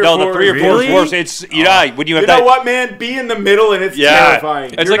 3, three or no, the four 3 or 4 really? is worse. It's when you have You that. know what, man? Be in the middle, and it's Yeah,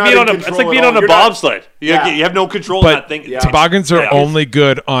 terrifying. it's You're like not being in on a it's control like at being all. on a You're not- bobsled. Yeah. You have no control in that But thing. Yeah. toboggans are Yeah. only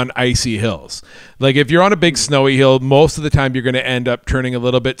good on icy hills. Like if you're on a big snowy hill, most of the time you're going to end up turning a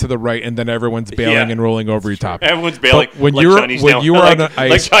little bit to the right, and then everyone's bailing Yeah. and rolling over your top. Everyone's bailing. But when like you're Chinese when down, you were like, on the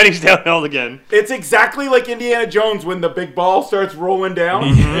like ice, Chinese downhill again. It's exactly like Indiana Jones when the big ball starts rolling down.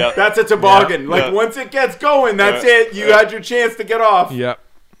 Yeah. That's a toboggan. Like Yeah. once it gets going, that's Yeah. it. You had your chance to get off. yeah.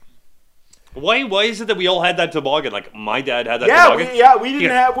 Why is it that we all had that toboggan? Like my dad had that Yeah, toboggan. we didn't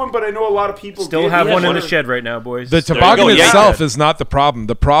Yeah. have one, but I know a lot of people Still did. have Yeah, one in one the of- shed right now, boys. The you toboggan go, yeah. itself is not the problem.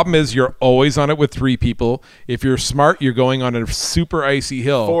 The problem is you're always on it with 3 people. If you're smart, you're going on a super icy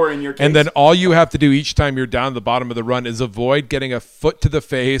hill. 4 in your And case. then all you have to do each time you're down the bottom of the run is avoid getting a foot to the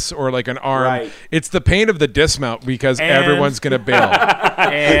face or like an arm. Right. It's the pain of the dismount because And- everyone's going to bail.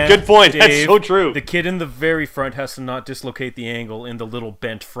 And Good point. That's Dave, so true. The kid in the very front has to not dislocate the angle in the little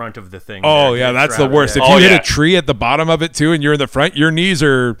bent front of the thing. Oh there. yeah, Get that's the trapped worst. there. If Oh, you hit yeah. a tree at the bottom of it too, and you're in the front, your knees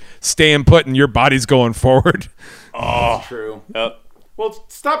are staying put and your body's going forward. True. Yep. Well,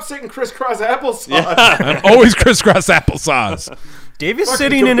 stop sitting crisscross applesauce. And always crisscross applesauce. Dave is Fucking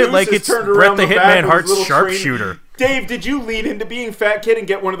sitting in it Caboose like is it's turned Brett around the the back Hitman with his Hart's little sharpshooter. Dave, did you lean into being fat kid and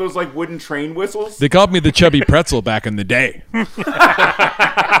get one of those like wooden train whistles? They called me the chubby pretzel back in the day.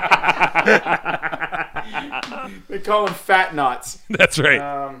 They call them fat knots. That's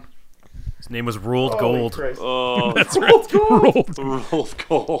right. His name was Ruled Holy Gold. Christ. Oh, That's Rolled gold. Rolls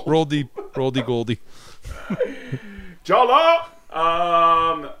gold. Roldy Goldie. Jala.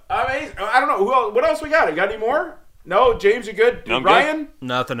 Amazing. I don't know. What else we got? You got any more? No, James, you good? I'm good. Ryan?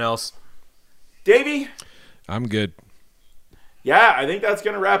 Nothing else. Davey? I'm good. Yeah, I think that's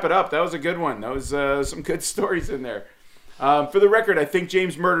going to wrap it up. That was a good one. That was some good stories in there. For the record, I think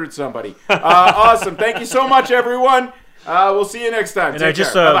James murdered somebody. Awesome. Thank you so much, everyone. We'll see you next time. And Take I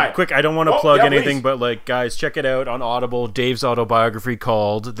just, care. Bye-bye. quick, I don't want to Oh, plug yeah, anything, please. but like, guys, check it out on Audible. Dave's autobiography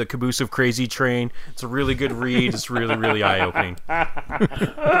called The Caboose of Crazy Train. It's a really good read. It's really, really eye-opening.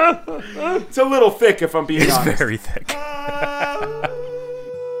 It's a little thick, if I'm being It's honest. very thick.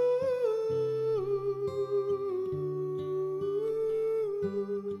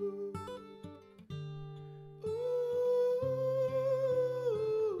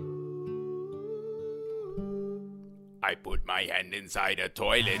 I put my hand inside a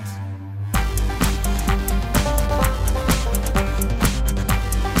toilet.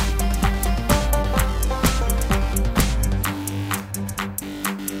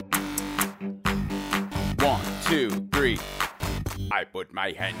 One, two, three. I put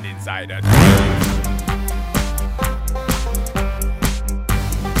my hand inside a toilet.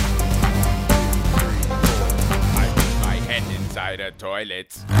 I put my hand inside inside a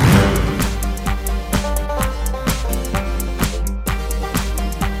toilet.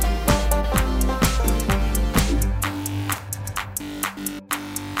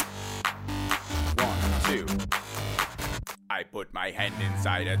 One, two. I put my hand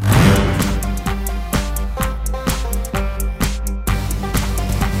inside a toilet.